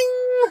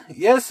 bing!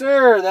 Yes,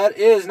 sir. That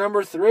is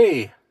number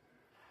 3.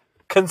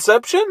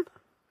 Conception.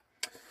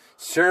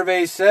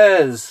 Survey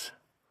says...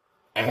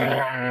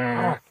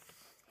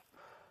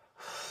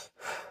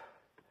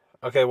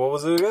 Okay, what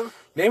was it again?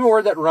 Name a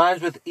word that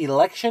rhymes with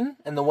election,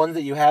 and the ones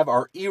that you have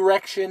are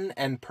erection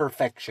and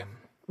perfection.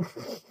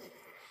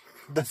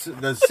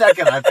 The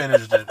second I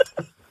finished it.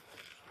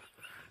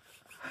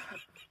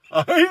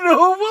 I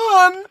know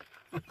one!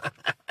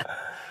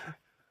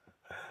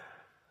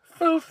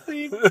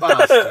 Filthy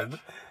bastard.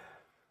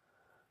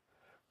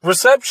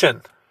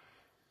 Reception.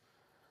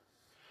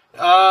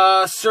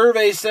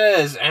 Survey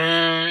says...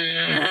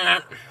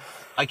 I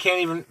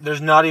can't even...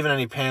 There's not even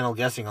any panel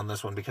guessing on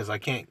this one because I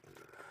can't...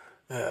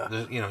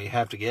 Yeah. You know, you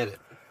have to get it.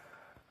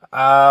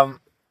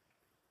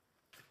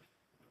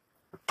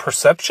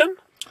 Perception?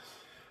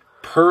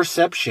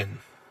 Perception.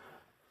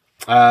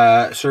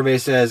 Survey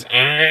says...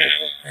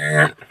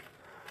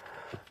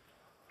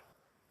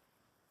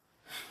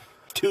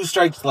 2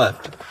 strikes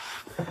left.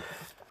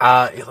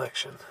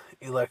 Election.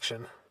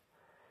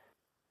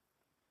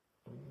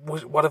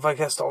 What have I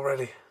guessed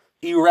already?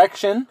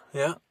 Erection.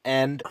 Yeah.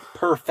 And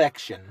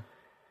perfection.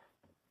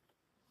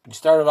 You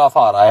started off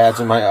hot. I had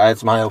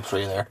some hopes for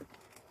you there.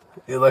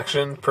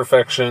 Election,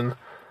 perfection.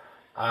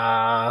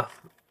 Don't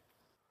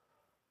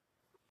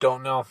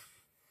know.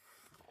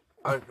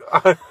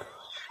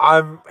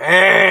 I'm.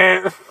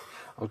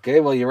 Okay,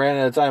 well, you ran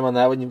out of time on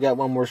that one. You've got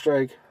one more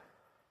strike.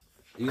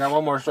 You got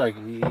one more strike.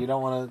 You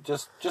don't want to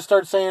just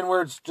start saying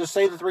words. Just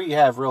say the 3 you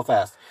have real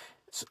fast.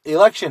 It's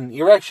election,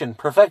 erection,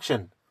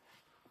 perfection.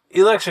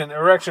 Election,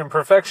 erection,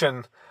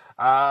 perfection.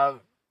 I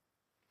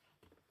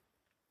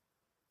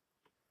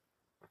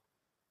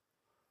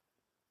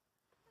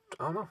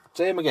don't know.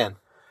 Say them again.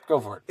 Go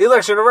for it.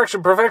 Election,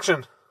 erection,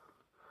 perfection.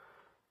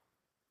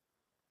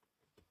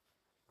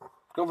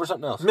 Go for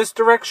something else.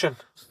 Misdirection.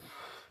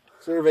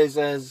 Survey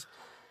says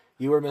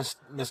you were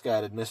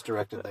misguided,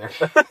 misdirected there.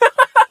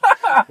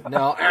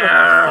 No.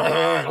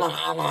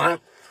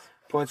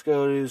 Points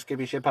go to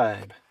Skippy Ship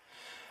Pipe.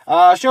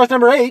 Show us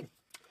number 8.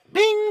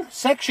 Bing!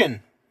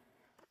 Section.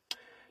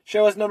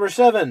 Show us number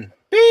 7.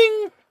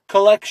 Bing!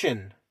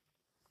 Collection.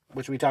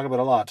 Which we talk about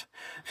a lot.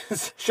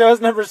 Show us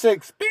number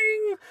 6.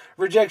 Bing!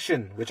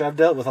 Rejection, which I've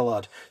dealt with a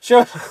lot.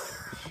 Show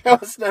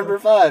us number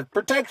 5.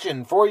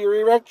 Protection for your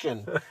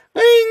erection.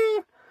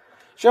 Bing!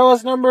 Show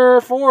us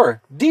number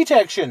 4.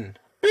 Detection.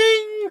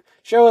 Bing!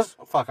 Show us...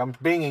 Fuck, I'm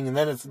binging and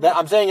then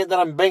I'm saying it, then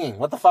I'm binging.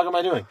 What the fuck am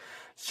I doing?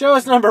 Show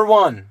us number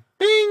 1.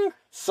 Bing!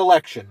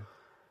 Selection.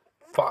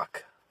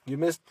 Fuck. You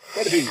missed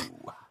 2.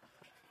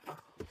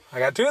 I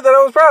got 2 that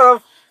I was proud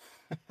of.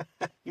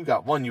 You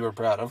got 1 you were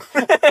proud of.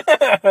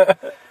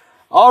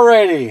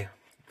 Alrighty.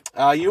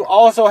 You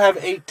also have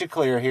 8 to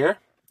clear here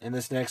in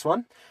this next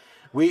one.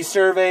 We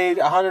surveyed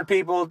 100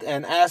 people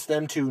and asked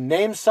them to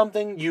name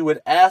something you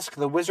would ask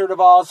the Wizard of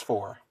Oz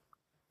for.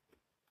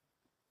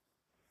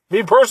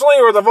 Me personally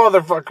or the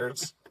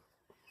motherfuckers?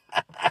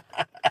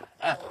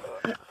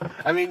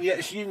 I mean, yeah,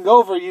 you can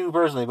go for you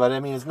personally, but I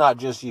mean, it's not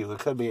just you. It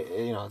could be,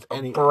 it's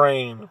any...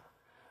 Brain.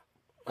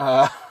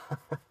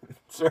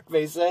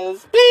 Survey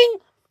says, bing!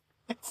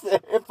 It's there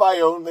if I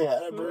only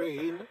had a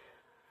brain.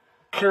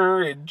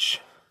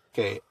 Courage.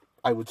 Okay,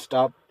 I would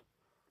stop.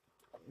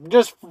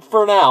 Just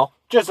for now.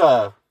 Just,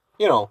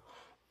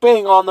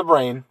 bing on the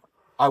brain.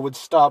 I would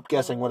stop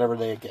guessing whatever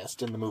they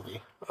guessed in the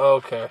movie.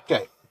 Okay.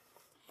 Okay.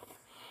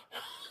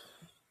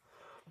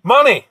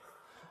 Money.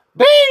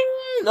 Bing!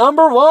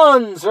 Number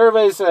 1,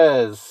 survey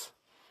says.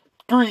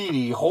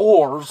 Greedy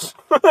whores.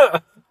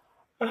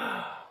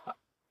 A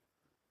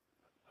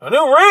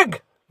new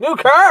rig. New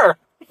car.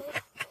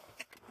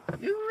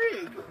 New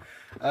rig.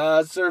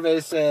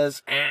 Survey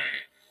says.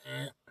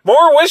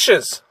 More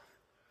wishes.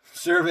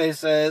 Survey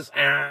says.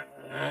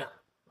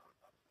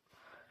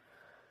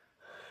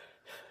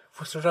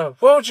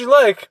 What would you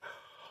like?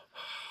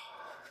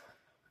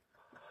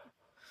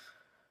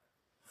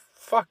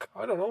 Fuck,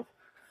 I don't know.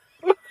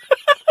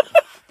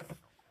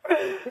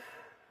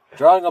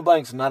 Drawing a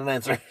blank's not an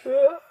answer.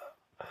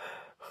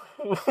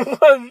 What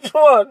do you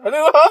want? A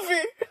new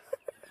Huffy?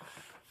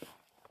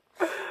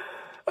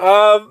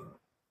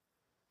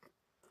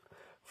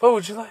 What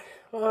would you like?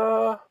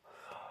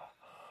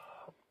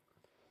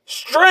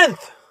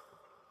 Strength.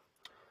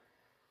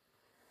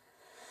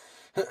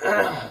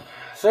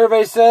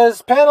 Survey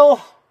says,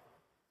 panel.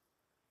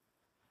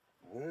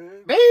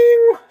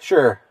 Bing.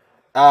 Sure.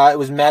 It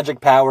was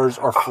magic powers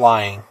or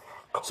flying.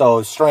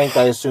 So strength,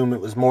 I assume it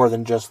was more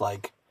than just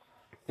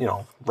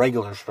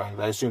regular strength.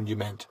 I assumed you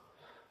meant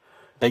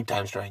big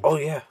time strength. Oh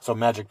yeah. So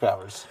magic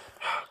powers.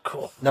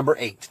 Cool. Number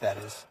 8, that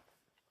is.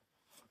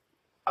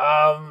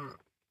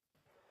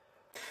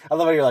 I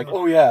love how you're like,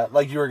 oh yeah,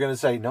 like you were going to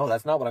say, no,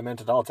 that's not what I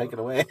meant at all. Take it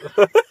away.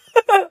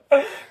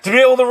 To be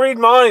able to read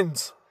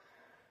minds.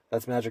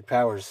 That's magic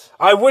powers.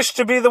 I wish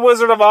to be the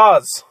Wizard of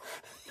Oz.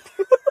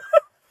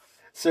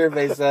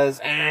 Survey says,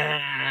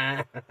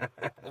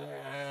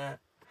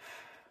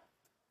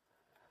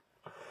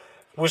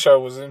 Wish I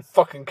was in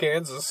fucking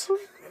Kansas.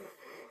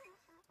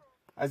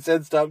 I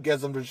said stop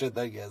guessing for shit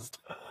they guessed.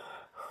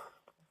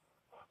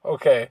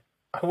 Okay.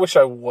 I wish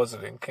I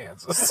wasn't in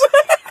Kansas.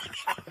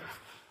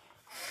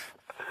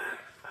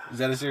 Is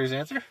that a serious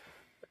answer?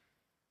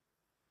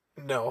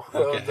 No.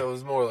 Okay. That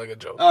was more like a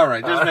joke. All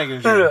right, just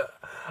making sure.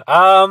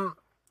 I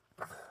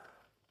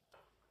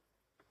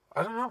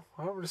don't know.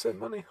 I already said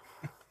money.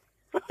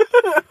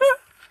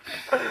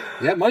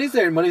 Yeah, money's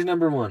there. Money's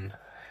number one.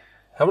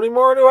 How many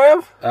more do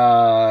I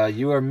have?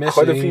 You are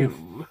missing Quite a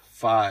few.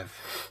 5.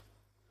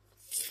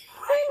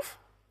 5?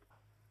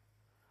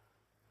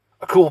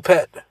 A cool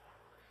pet.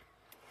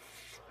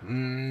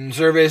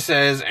 Survey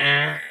says,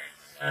 you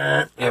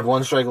have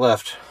 1 strike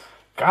left.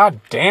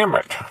 God damn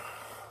it.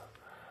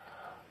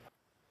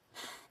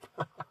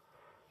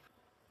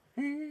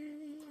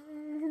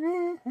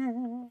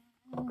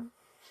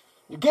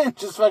 You can't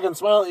just fucking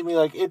smile at me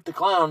like It the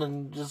Clown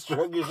and just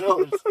shrug your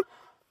shoulders.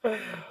 An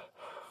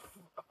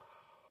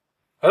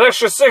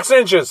extra 6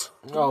 inches.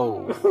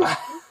 Oh.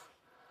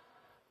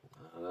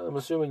 I'm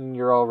assuming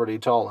you're already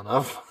tall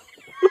enough.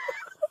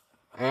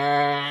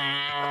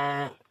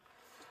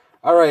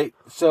 Alright,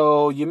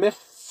 so you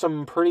missed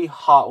some pretty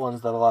hot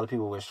ones that a lot of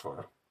people wished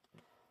for.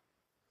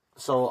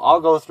 So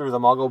I'll go through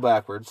them. I'll go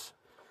backwards.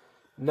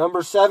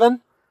 Number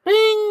 7,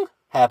 bing,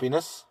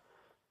 happiness.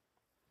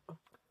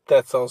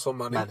 That's also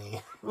money.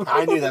 Money.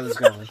 I knew that was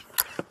coming.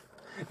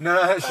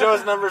 No,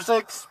 show's number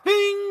 6,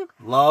 bing,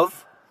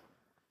 love.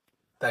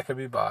 That could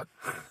be bought.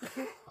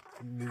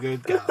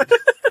 Good God.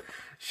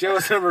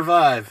 Show's number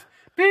 5,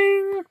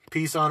 bing,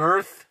 peace on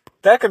earth.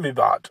 That could be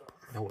bought.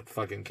 No, it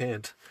fucking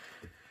can't.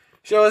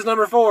 Show us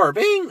number 4,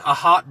 bing, a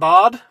hot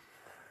bod.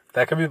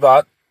 That could be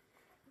bought.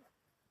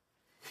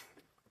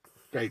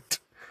 Great.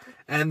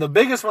 And the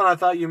biggest one I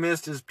thought you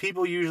missed is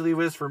people usually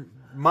wish for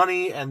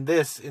money and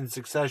this in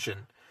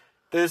succession.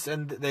 This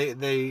and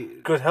they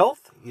Good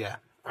health? yeah.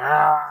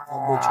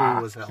 Number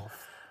 2 was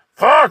health.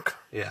 Fuck!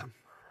 Yeah.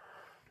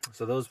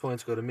 So those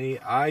points go to me.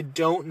 I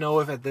don't know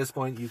if at this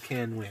point you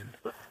can win.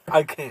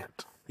 I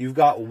can't. You've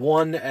got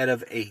 1 out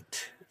of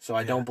 8, so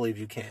I don't believe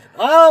you can.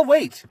 Oh,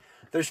 wait.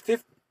 There's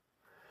 50.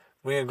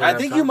 I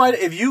think you might,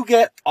 if you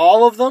get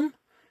all of them,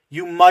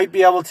 you might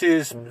be able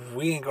to.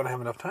 We ain't gonna have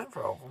enough time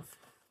for all of them.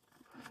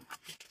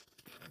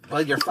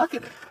 Well, you're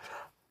fucking it.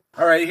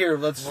 All right, here,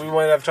 let's. We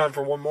might have time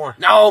for one more.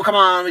 No, come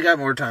on, we got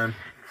more time.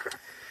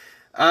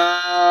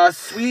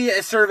 We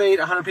surveyed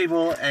 100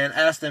 people and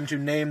asked them to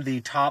name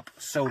the top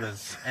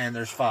sodas, and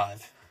there's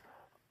 5.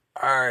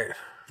 Alright.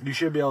 You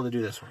should be able to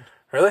do this one.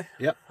 Really?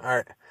 Yep.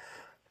 Alright.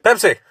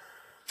 Pepsi.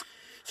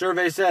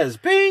 Survey says,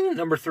 bing,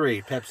 number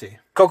 3, Pepsi.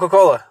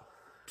 Coca-Cola.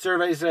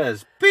 Survey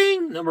says,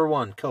 bing, number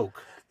 1,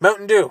 Coke.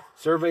 Mountain Dew.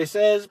 Survey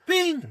says,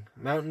 bing,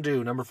 Mountain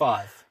Dew, number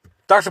 5.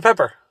 Dr.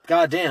 Pepper.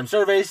 Goddamn.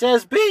 Survey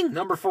says, bing,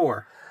 number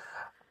 4.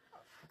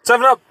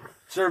 7-Up.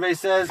 Survey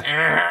says,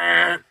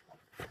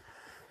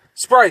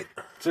 Sprite.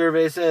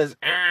 Survey says,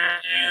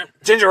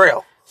 Ginger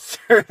Ale.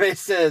 Survey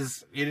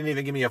says, you didn't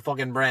even give me a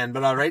fucking brand,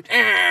 but all right.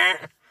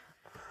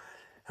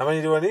 How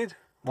many do I need?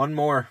 1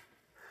 more.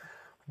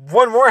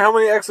 1 more? How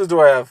many X's do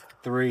I have?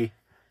 3.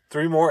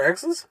 3 more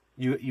X's?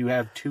 You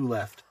have 2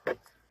 left.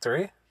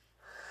 3?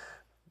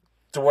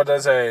 So what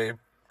does a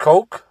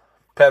Coke,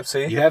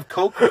 Pepsi? You have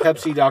Coke,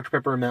 Pepsi, Dr.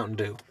 Pepper, and Mountain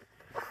Dew.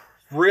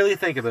 Really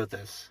think about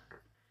this.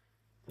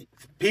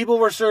 People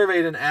were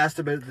surveyed and asked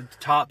about the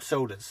top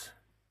sodas.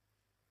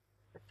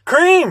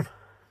 Cream!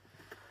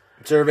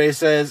 Survey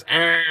says,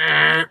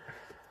 Can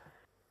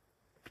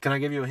I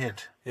give you a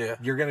hint? Yeah.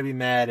 You're going to be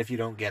mad if you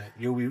don't get it.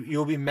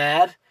 You'll be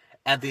mad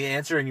at the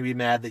answer, and you'll be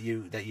mad that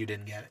you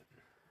didn't get it.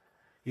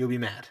 You'll be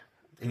mad.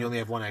 And you only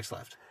have 1 X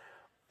left.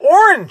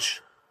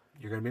 Orange!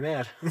 You're going to be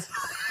mad.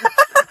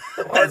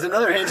 That's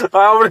another hint.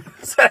 I already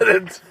said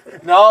it.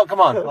 No, come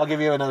on. I'll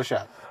give you another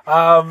shot.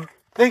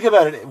 Think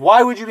about it.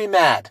 Why would you be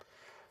mad?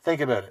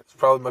 Think about it. It's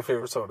probably my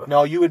favorite soda.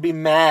 No, you would be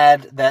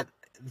mad that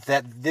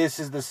this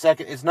is the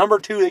second. It's number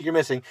 2 that you're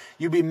missing.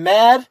 You'd be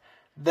mad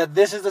that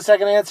this is the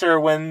second answer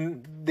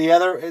when the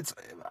other.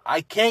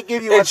 I can't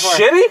give you. It's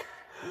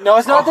shitty? No,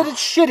 it's not that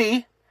it's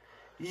shitty.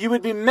 You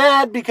would be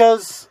mad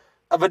because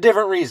of a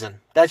different reason.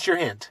 That's your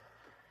hint.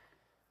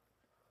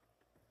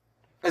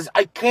 As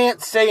I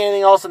can't say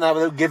anything else than that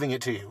without giving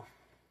it to you.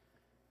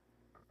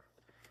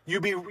 You're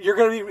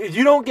gonna be, if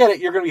you don't get it,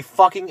 you're gonna be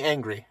fucking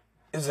angry.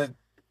 Is it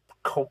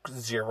Coke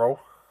Zero?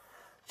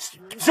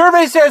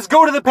 Survey says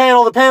go to the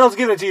panel. The panel's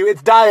giving it to you.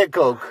 It's Diet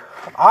Coke.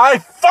 I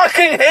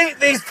fucking hate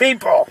these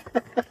people.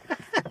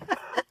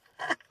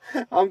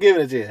 I'm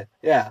giving it to you.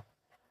 Yeah.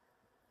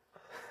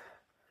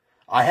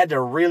 I had to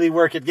really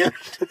work at giving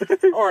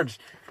it. Orange.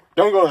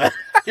 Don't go there.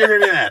 You're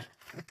gonna be mad.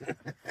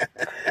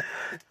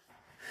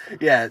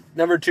 Yeah,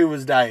 number 2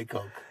 was Diet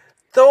Coke.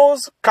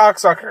 Those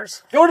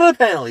cocksuckers. Go to the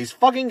panel. He's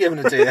fucking giving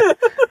it to you.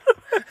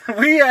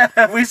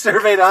 We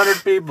surveyed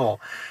 100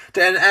 people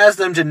and asked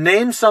them to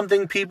name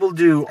something people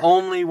do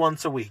only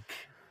once a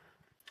week.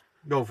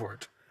 Go for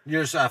it.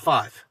 You're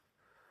 5.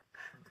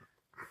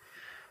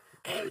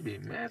 That'd be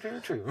matter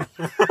too.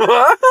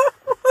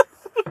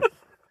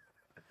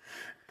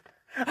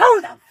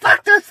 How the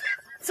fuck does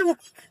that? So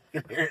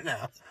you can hear it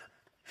now.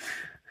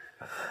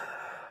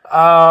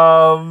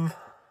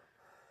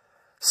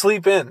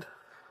 Sleep in.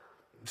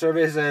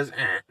 Survey says,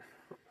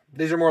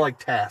 These are more like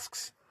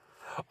tasks.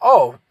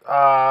 Oh,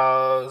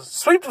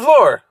 sweep the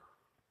floor.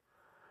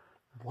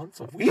 Once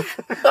a week?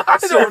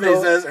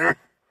 Survey says,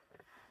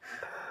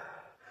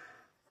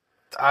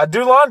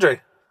 do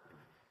laundry.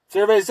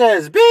 Survey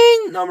says,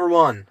 bing! Number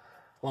 1,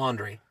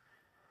 laundry.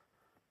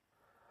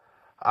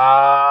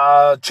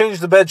 Change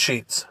the bed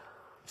sheets.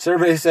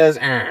 Survey says,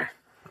 I'm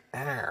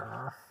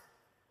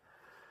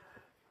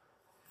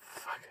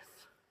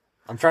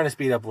trying to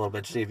speed up a little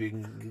bit to see if we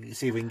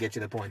can get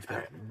you the points,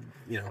 but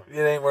It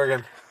ain't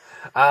working.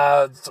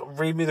 So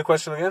read me the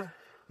question again.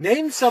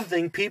 Name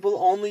something people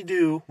only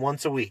do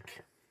once a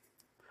week.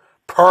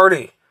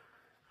 Party.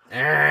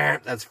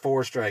 That's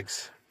 4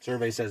 strikes.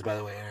 Survey says, by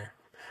the way.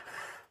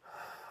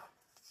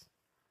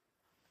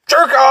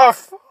 Jerk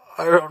off.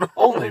 I don't know.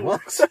 Only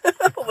once.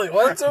 Only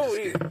once a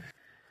week.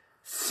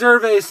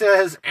 Survey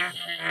says,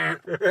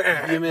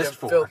 you missed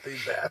 4. Filthy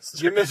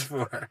bastard. You missed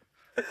 4.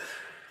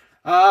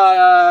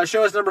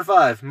 Show us number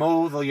 5.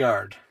 Mow the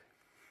yard.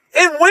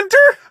 In winter?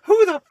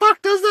 Who the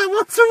fuck does that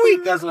once a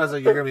week? That's what I was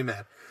like. You're gonna be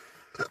mad.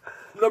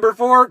 Number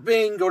 4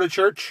 being go to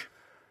church.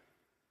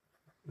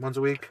 Once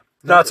a week.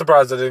 Not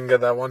surprised I didn't get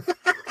that one.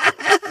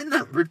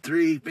 Number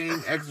 3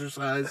 being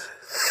exercise.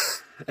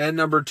 And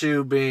number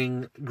 2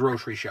 being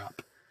grocery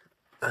shop.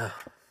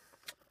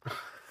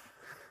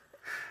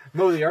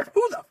 Mow the yard.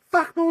 Who the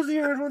fuck mows the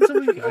yard once a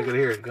week? I can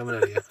hear it coming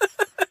out of you.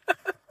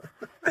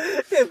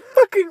 In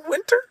fucking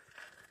winter?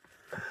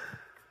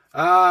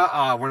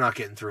 We're not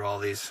getting through all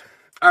these.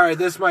 Alright,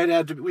 this might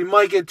have to... We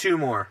might get 2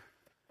 more.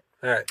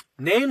 Alright.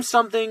 Name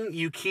something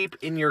you keep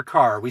in your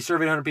car. We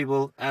surveyed 100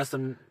 people. Asked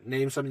them,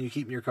 name something you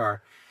keep in your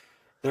car.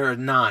 There are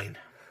 9.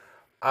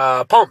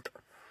 Pump.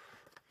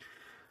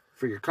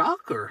 For your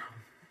cock, or?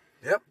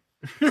 Yep.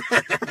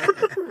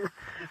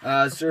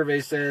 Survey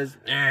says...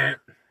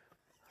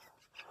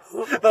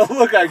 The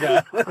look I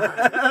got.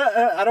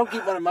 I don't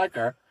keep one in my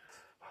car.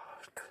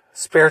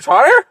 Spare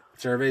tire?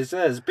 Survey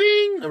says...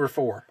 Bing! Number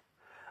 4.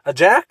 A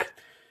jack?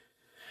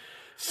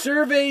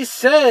 Survey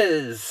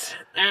says...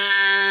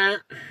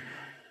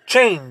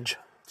 Change.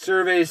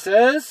 Survey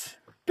says...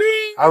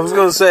 Bing! I was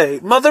gonna say,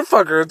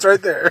 motherfucker, it's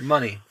right there.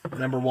 Money.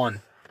 Number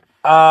 1.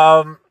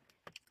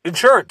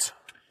 Insurance.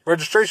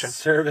 Registration.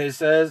 Survey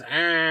says...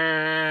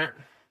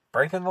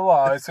 Breaking the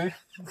law, I see.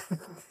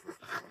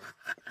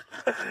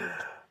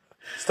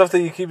 Stuff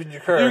that you keep in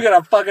your car. You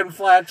got a fucking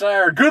flat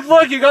tire. Good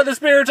luck, you got the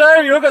spare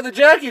tire. You don't got the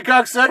jack, you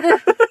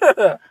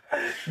cocksucker.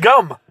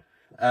 Gum.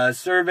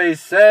 Survey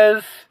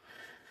says...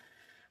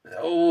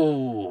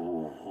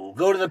 Oh,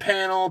 go to the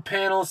panel.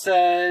 Panel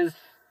says...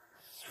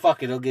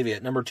 Fuck it, I'll give you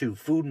it. Number 2,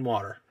 food and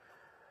water.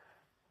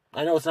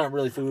 I know it's not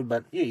really food,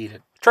 but you eat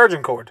it.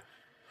 Charging cord.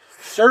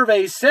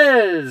 Survey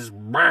says...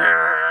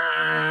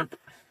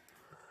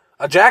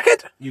 A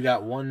jacket? You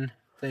got 1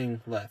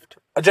 thing left.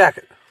 A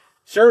jacket.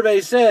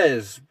 Survey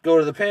says... Go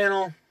to the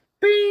panel.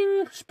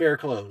 Bing! Spare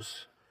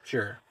clothes.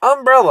 Sure.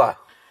 Umbrella.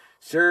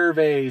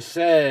 Survey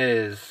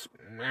says...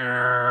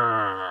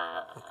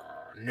 No.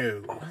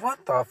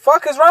 What the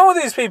fuck is wrong with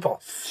these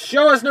people?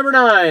 Show us number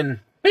 9.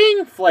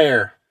 Bing!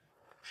 Flare.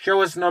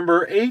 Show us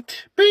number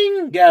 8.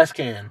 Bing! Gas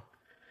can.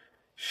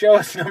 Show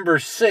us number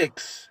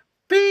 6.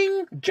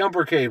 Bing!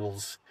 Jumper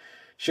cables.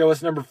 Show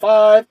us number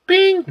 5.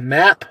 Bing!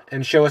 Map.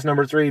 And show us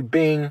number 3.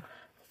 Bing!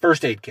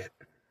 First aid kit.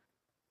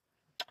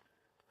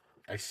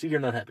 I see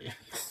you're not happy.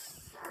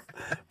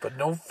 But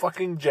no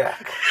fucking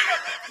jack.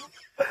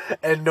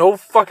 And no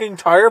fucking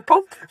tire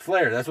pump?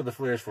 Flare. That's what the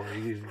flare's for.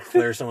 You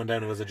flare someone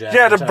down who was a jack.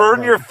 Yeah, to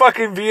burn your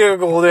fucking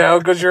vehicle down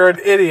because you're an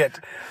idiot.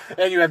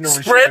 And you have no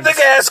Spread the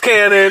gas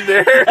can in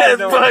there. And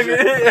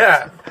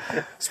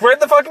Spread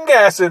the fucking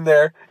gas in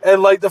there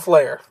and light the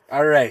flare.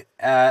 All right.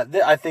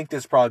 I think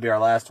this will probably be our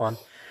last one.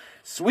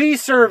 So we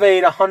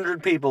surveyed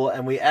 100 people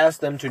and we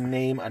asked them to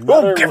name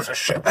another... Who gives a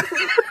shit?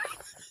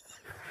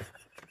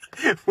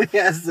 We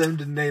asked them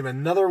to name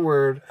another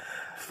word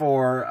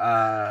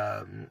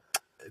for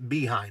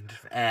behind,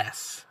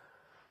 ass.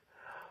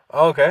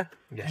 Okay.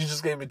 Yeah. You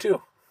just gave me 2.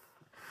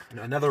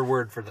 Another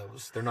word for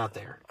those. They're not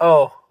there.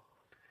 Oh.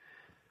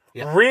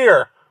 Yeah.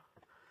 Rear.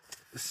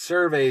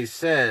 Survey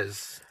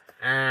says...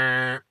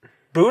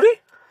 Booty?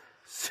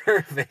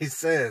 Survey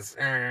says...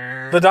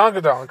 The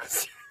donka-donk.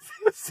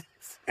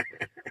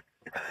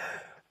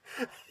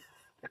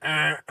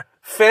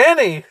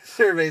 Fanny.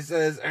 Survey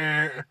says...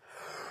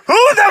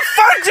 Who the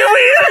fuck do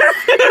we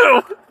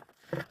interview?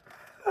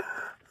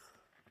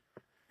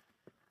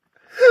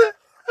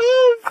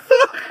 Oh,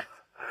 fuck.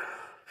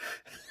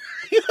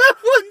 You have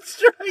 1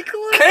 strike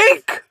left.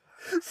 Cake.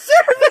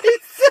 Survey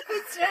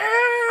says...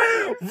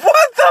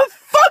 What the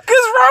fuck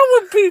is wrong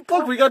with people?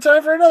 Look, we got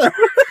time for another.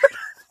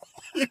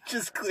 You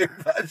just cleared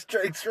 5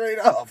 strikes straight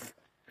off.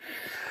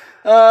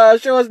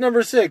 Show us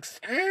number 6.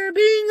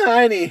 Being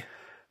Heine.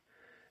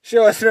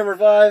 Show us number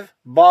 5.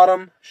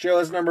 Bottom. Show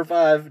us number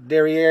 5.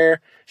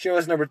 Derriere. Show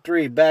us number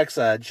 3.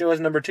 Backside. Show us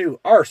number 2.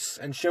 Arse.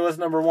 And show us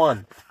number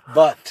 1.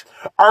 Butt.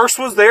 Arse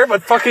was there,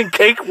 but fucking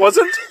cake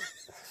wasn't?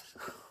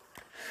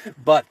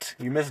 Butt.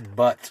 You missed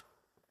butt.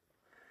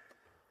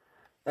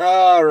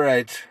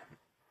 Alright.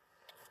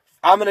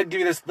 I'm going to give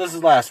you this. This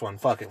is the last one.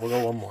 Fuck it. We'll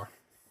go one more.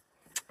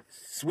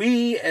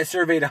 We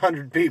surveyed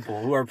 100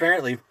 people who are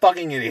apparently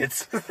fucking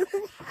idiots.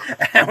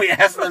 And we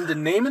asked them to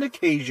name an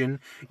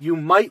occasion you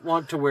might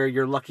want to wear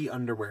your lucky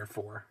underwear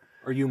for.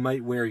 Or you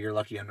might wear your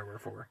lucky underwear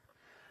for.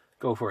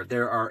 Go for it.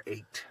 There are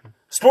 8.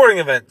 Sporting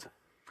event.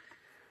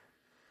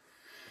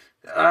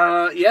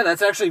 Yeah,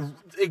 that's actually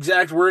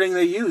exact wording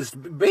they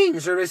used. Bing.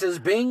 Survey says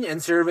Bing,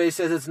 and survey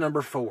says it's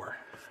number 4.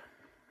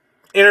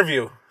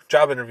 Interview.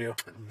 Job interview.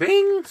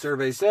 Bing.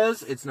 Survey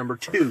says it's number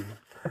 2.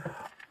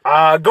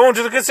 Going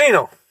to the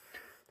casino.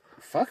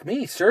 Fuck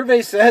me.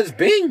 Survey says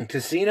Bing.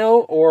 Casino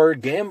or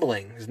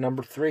gambling is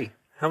number 3.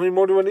 How many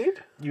more do I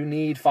need? You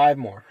need 5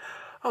 more.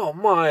 Oh,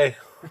 my.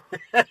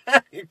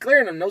 You're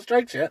clearing them. No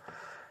strikes yet.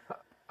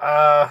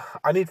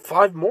 I need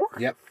 5 more?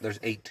 Yep, there's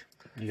 8.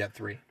 You got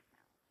 3.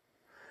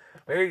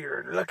 Wear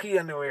your lucky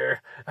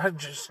underwear. I'm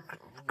just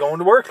going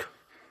to work.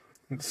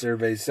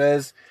 Survey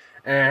says...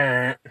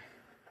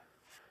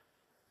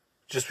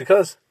 Just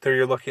because they're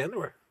your lucky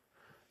underwear.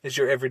 It's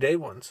your everyday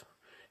ones.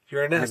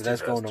 You're a nasty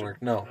that's bastard. going to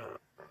work. No.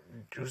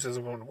 Who says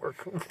I'm going to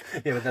work?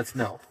 Yeah, but that's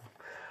no.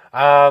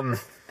 What am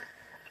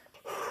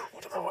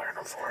I wearing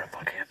them for?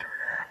 Lucky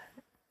underwear.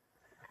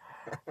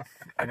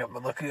 I got my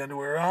lucky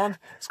underwear on.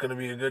 It's going to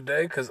be a good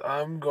day because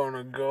I'm going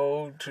to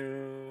go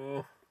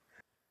to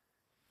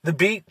the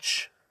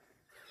beach.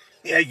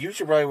 Yeah, you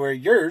should probably wear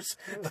yours.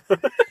 So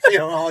you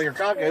don't haul your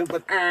cock out,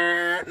 but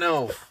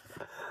no.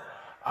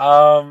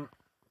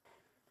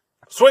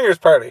 Swingers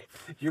party.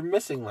 You're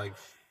missing, like,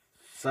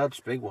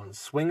 such big ones.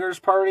 Swingers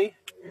party?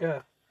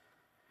 Yeah.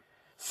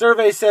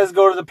 Survey says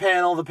go to the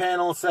panel. The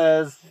panel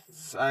says,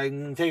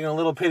 I'm taking a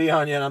little pity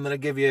on you, and I'm going to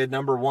give you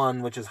number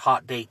 1, which is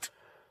hot date.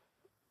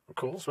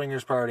 Cool.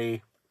 Swingers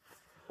party.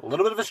 A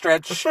little bit of a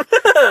stretch,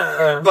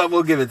 but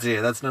we'll give it to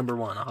you. That's number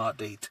 1, a hot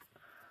date.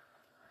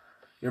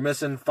 You're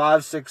missing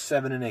 5, 6,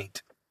 7, and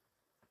 8.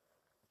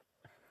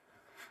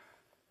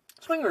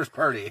 Swingers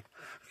party.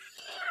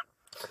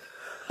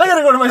 I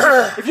gotta go to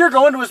my... If you're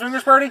going to a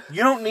swingers party,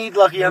 you don't need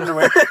lucky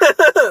underwear.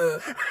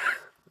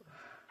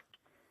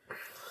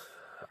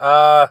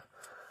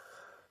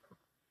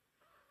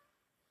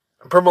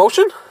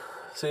 Promotion?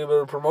 See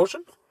about a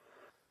promotion?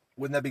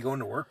 Wouldn't that be going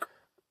to work?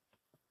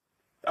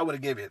 I would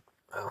have gave you it.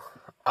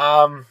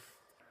 Oh.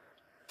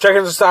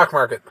 Checking the stock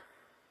market.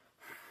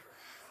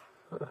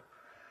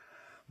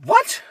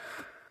 What?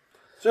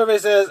 Survey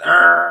says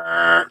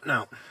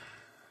no.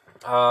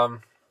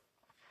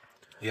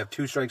 You have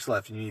 2 strikes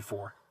left and you need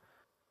 4.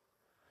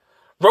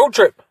 Road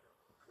trip.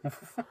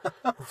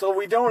 So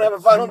we don't have a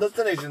final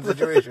destination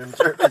situation.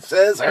 Survey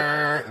says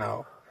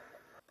no.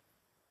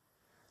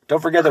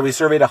 Don't forget that we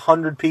surveyed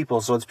 100 people,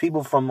 so it's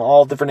people from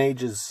all different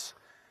ages.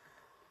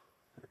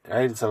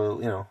 Right? So,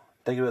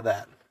 think about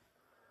that.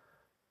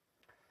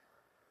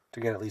 To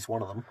get at least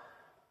one of them.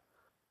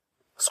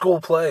 School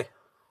play.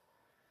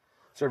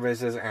 Survey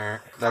says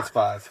that's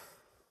 5.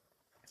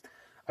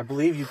 I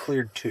believe you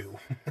cleared 2.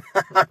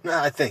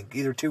 I think.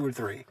 Either 2 or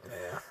 3.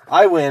 Yeah.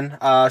 I win.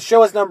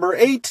 Show us number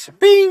 8.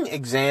 Bing!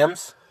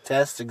 Exams.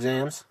 Tests,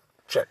 exams.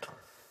 Checked.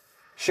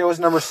 Show us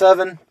number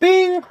 7.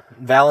 Bing!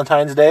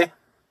 Valentine's Day.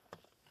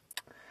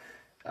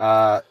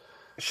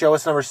 Show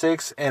us number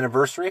 6.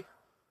 Anniversary.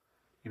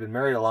 You've been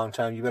married a long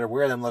time. You better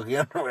wear them lucky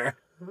underwear.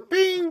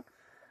 Bing!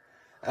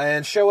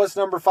 And show us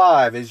number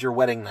 5 is your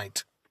wedding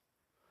night.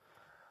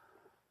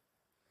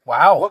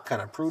 Wow. What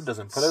kind of prude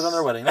doesn't put it on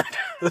their wedding night?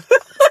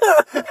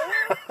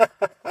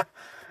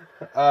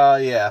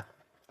 Yeah.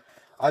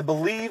 I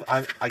believe,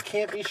 I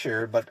can't be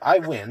sure, but I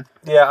win.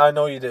 Yeah, I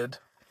know you did.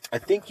 I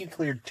think you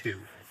cleared 2.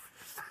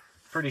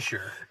 Pretty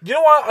sure. You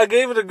know what? I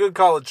gave it a good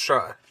college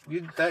try.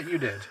 You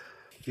did.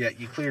 Yeah,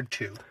 you cleared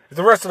 2. If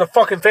the rest of the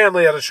fucking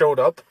family had showed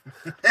up.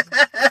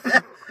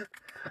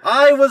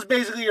 I was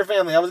basically your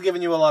family. I was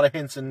giving you a lot of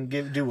hints and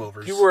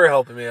do-overs. You were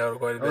helping me out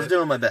quite a bit. I was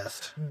doing my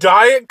best.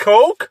 Diet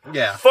Coke?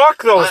 Yeah.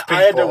 Fuck those people.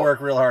 I had to work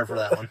real hard for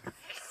that one.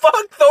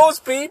 Fuck those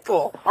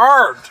people.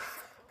 Hard.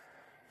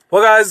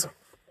 Well, guys,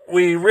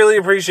 we really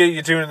appreciate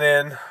you tuning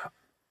in.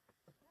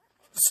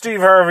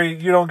 Steve Harvey,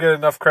 you don't get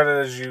enough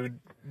credit as you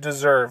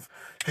deserve.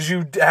 Because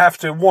you have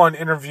to, 1,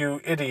 interview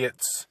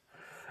idiots.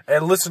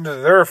 And listen to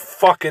their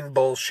fucking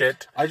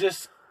bullshit. I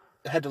just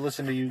had to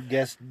listen to you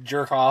guest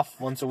jerk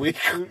off once a week.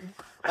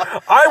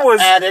 I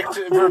was... Addict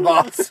for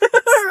boss.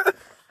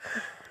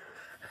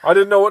 I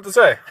didn't know what to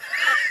say.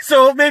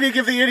 So maybe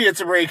give the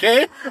idiots a break,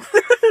 eh?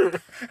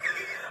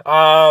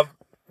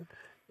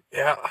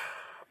 Yeah.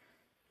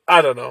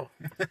 I don't know.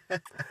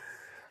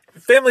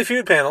 Family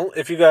Feud panel,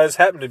 if you guys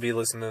happen to be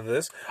listening to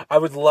this, I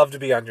would love to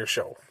be on your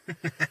show.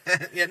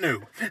 Yeah,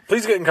 no.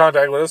 Please get in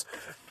contact with us.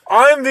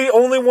 I'm the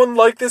only one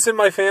like this in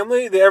my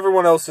family.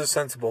 Everyone else is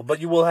sensible, but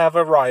you will have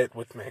a riot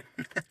with me.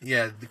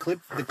 Yeah, the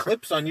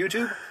clips on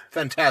YouTube,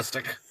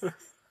 fantastic.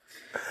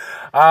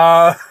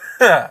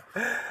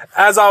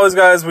 As always,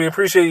 guys, we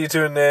appreciate you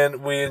tuning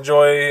in. We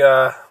enjoy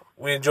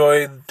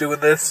doing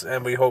this,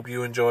 and we hope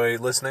you enjoy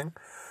listening.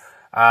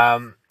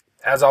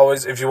 As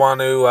always, if you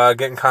want to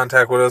get in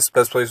contact with us,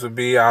 best place would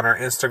be on our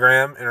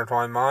Instagram,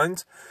 Intertwined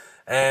Minds.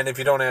 And if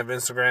you don't have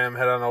Instagram,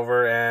 head on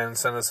over and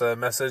send us a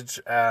message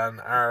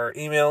on our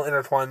email,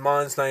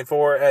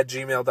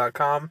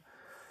 intertwinedminds94@gmail.com.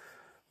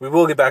 We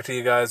will get back to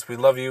you guys. We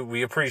love you.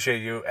 We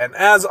appreciate you. And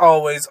as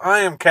always, I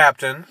am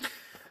Captain.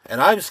 And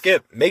I'm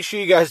Skip. Make sure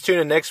you guys tune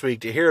in next week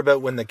to hear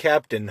about when the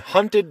captain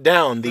hunted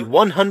down the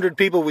 100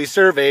 people we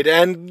surveyed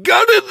and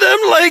gutted them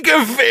like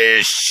a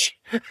fish.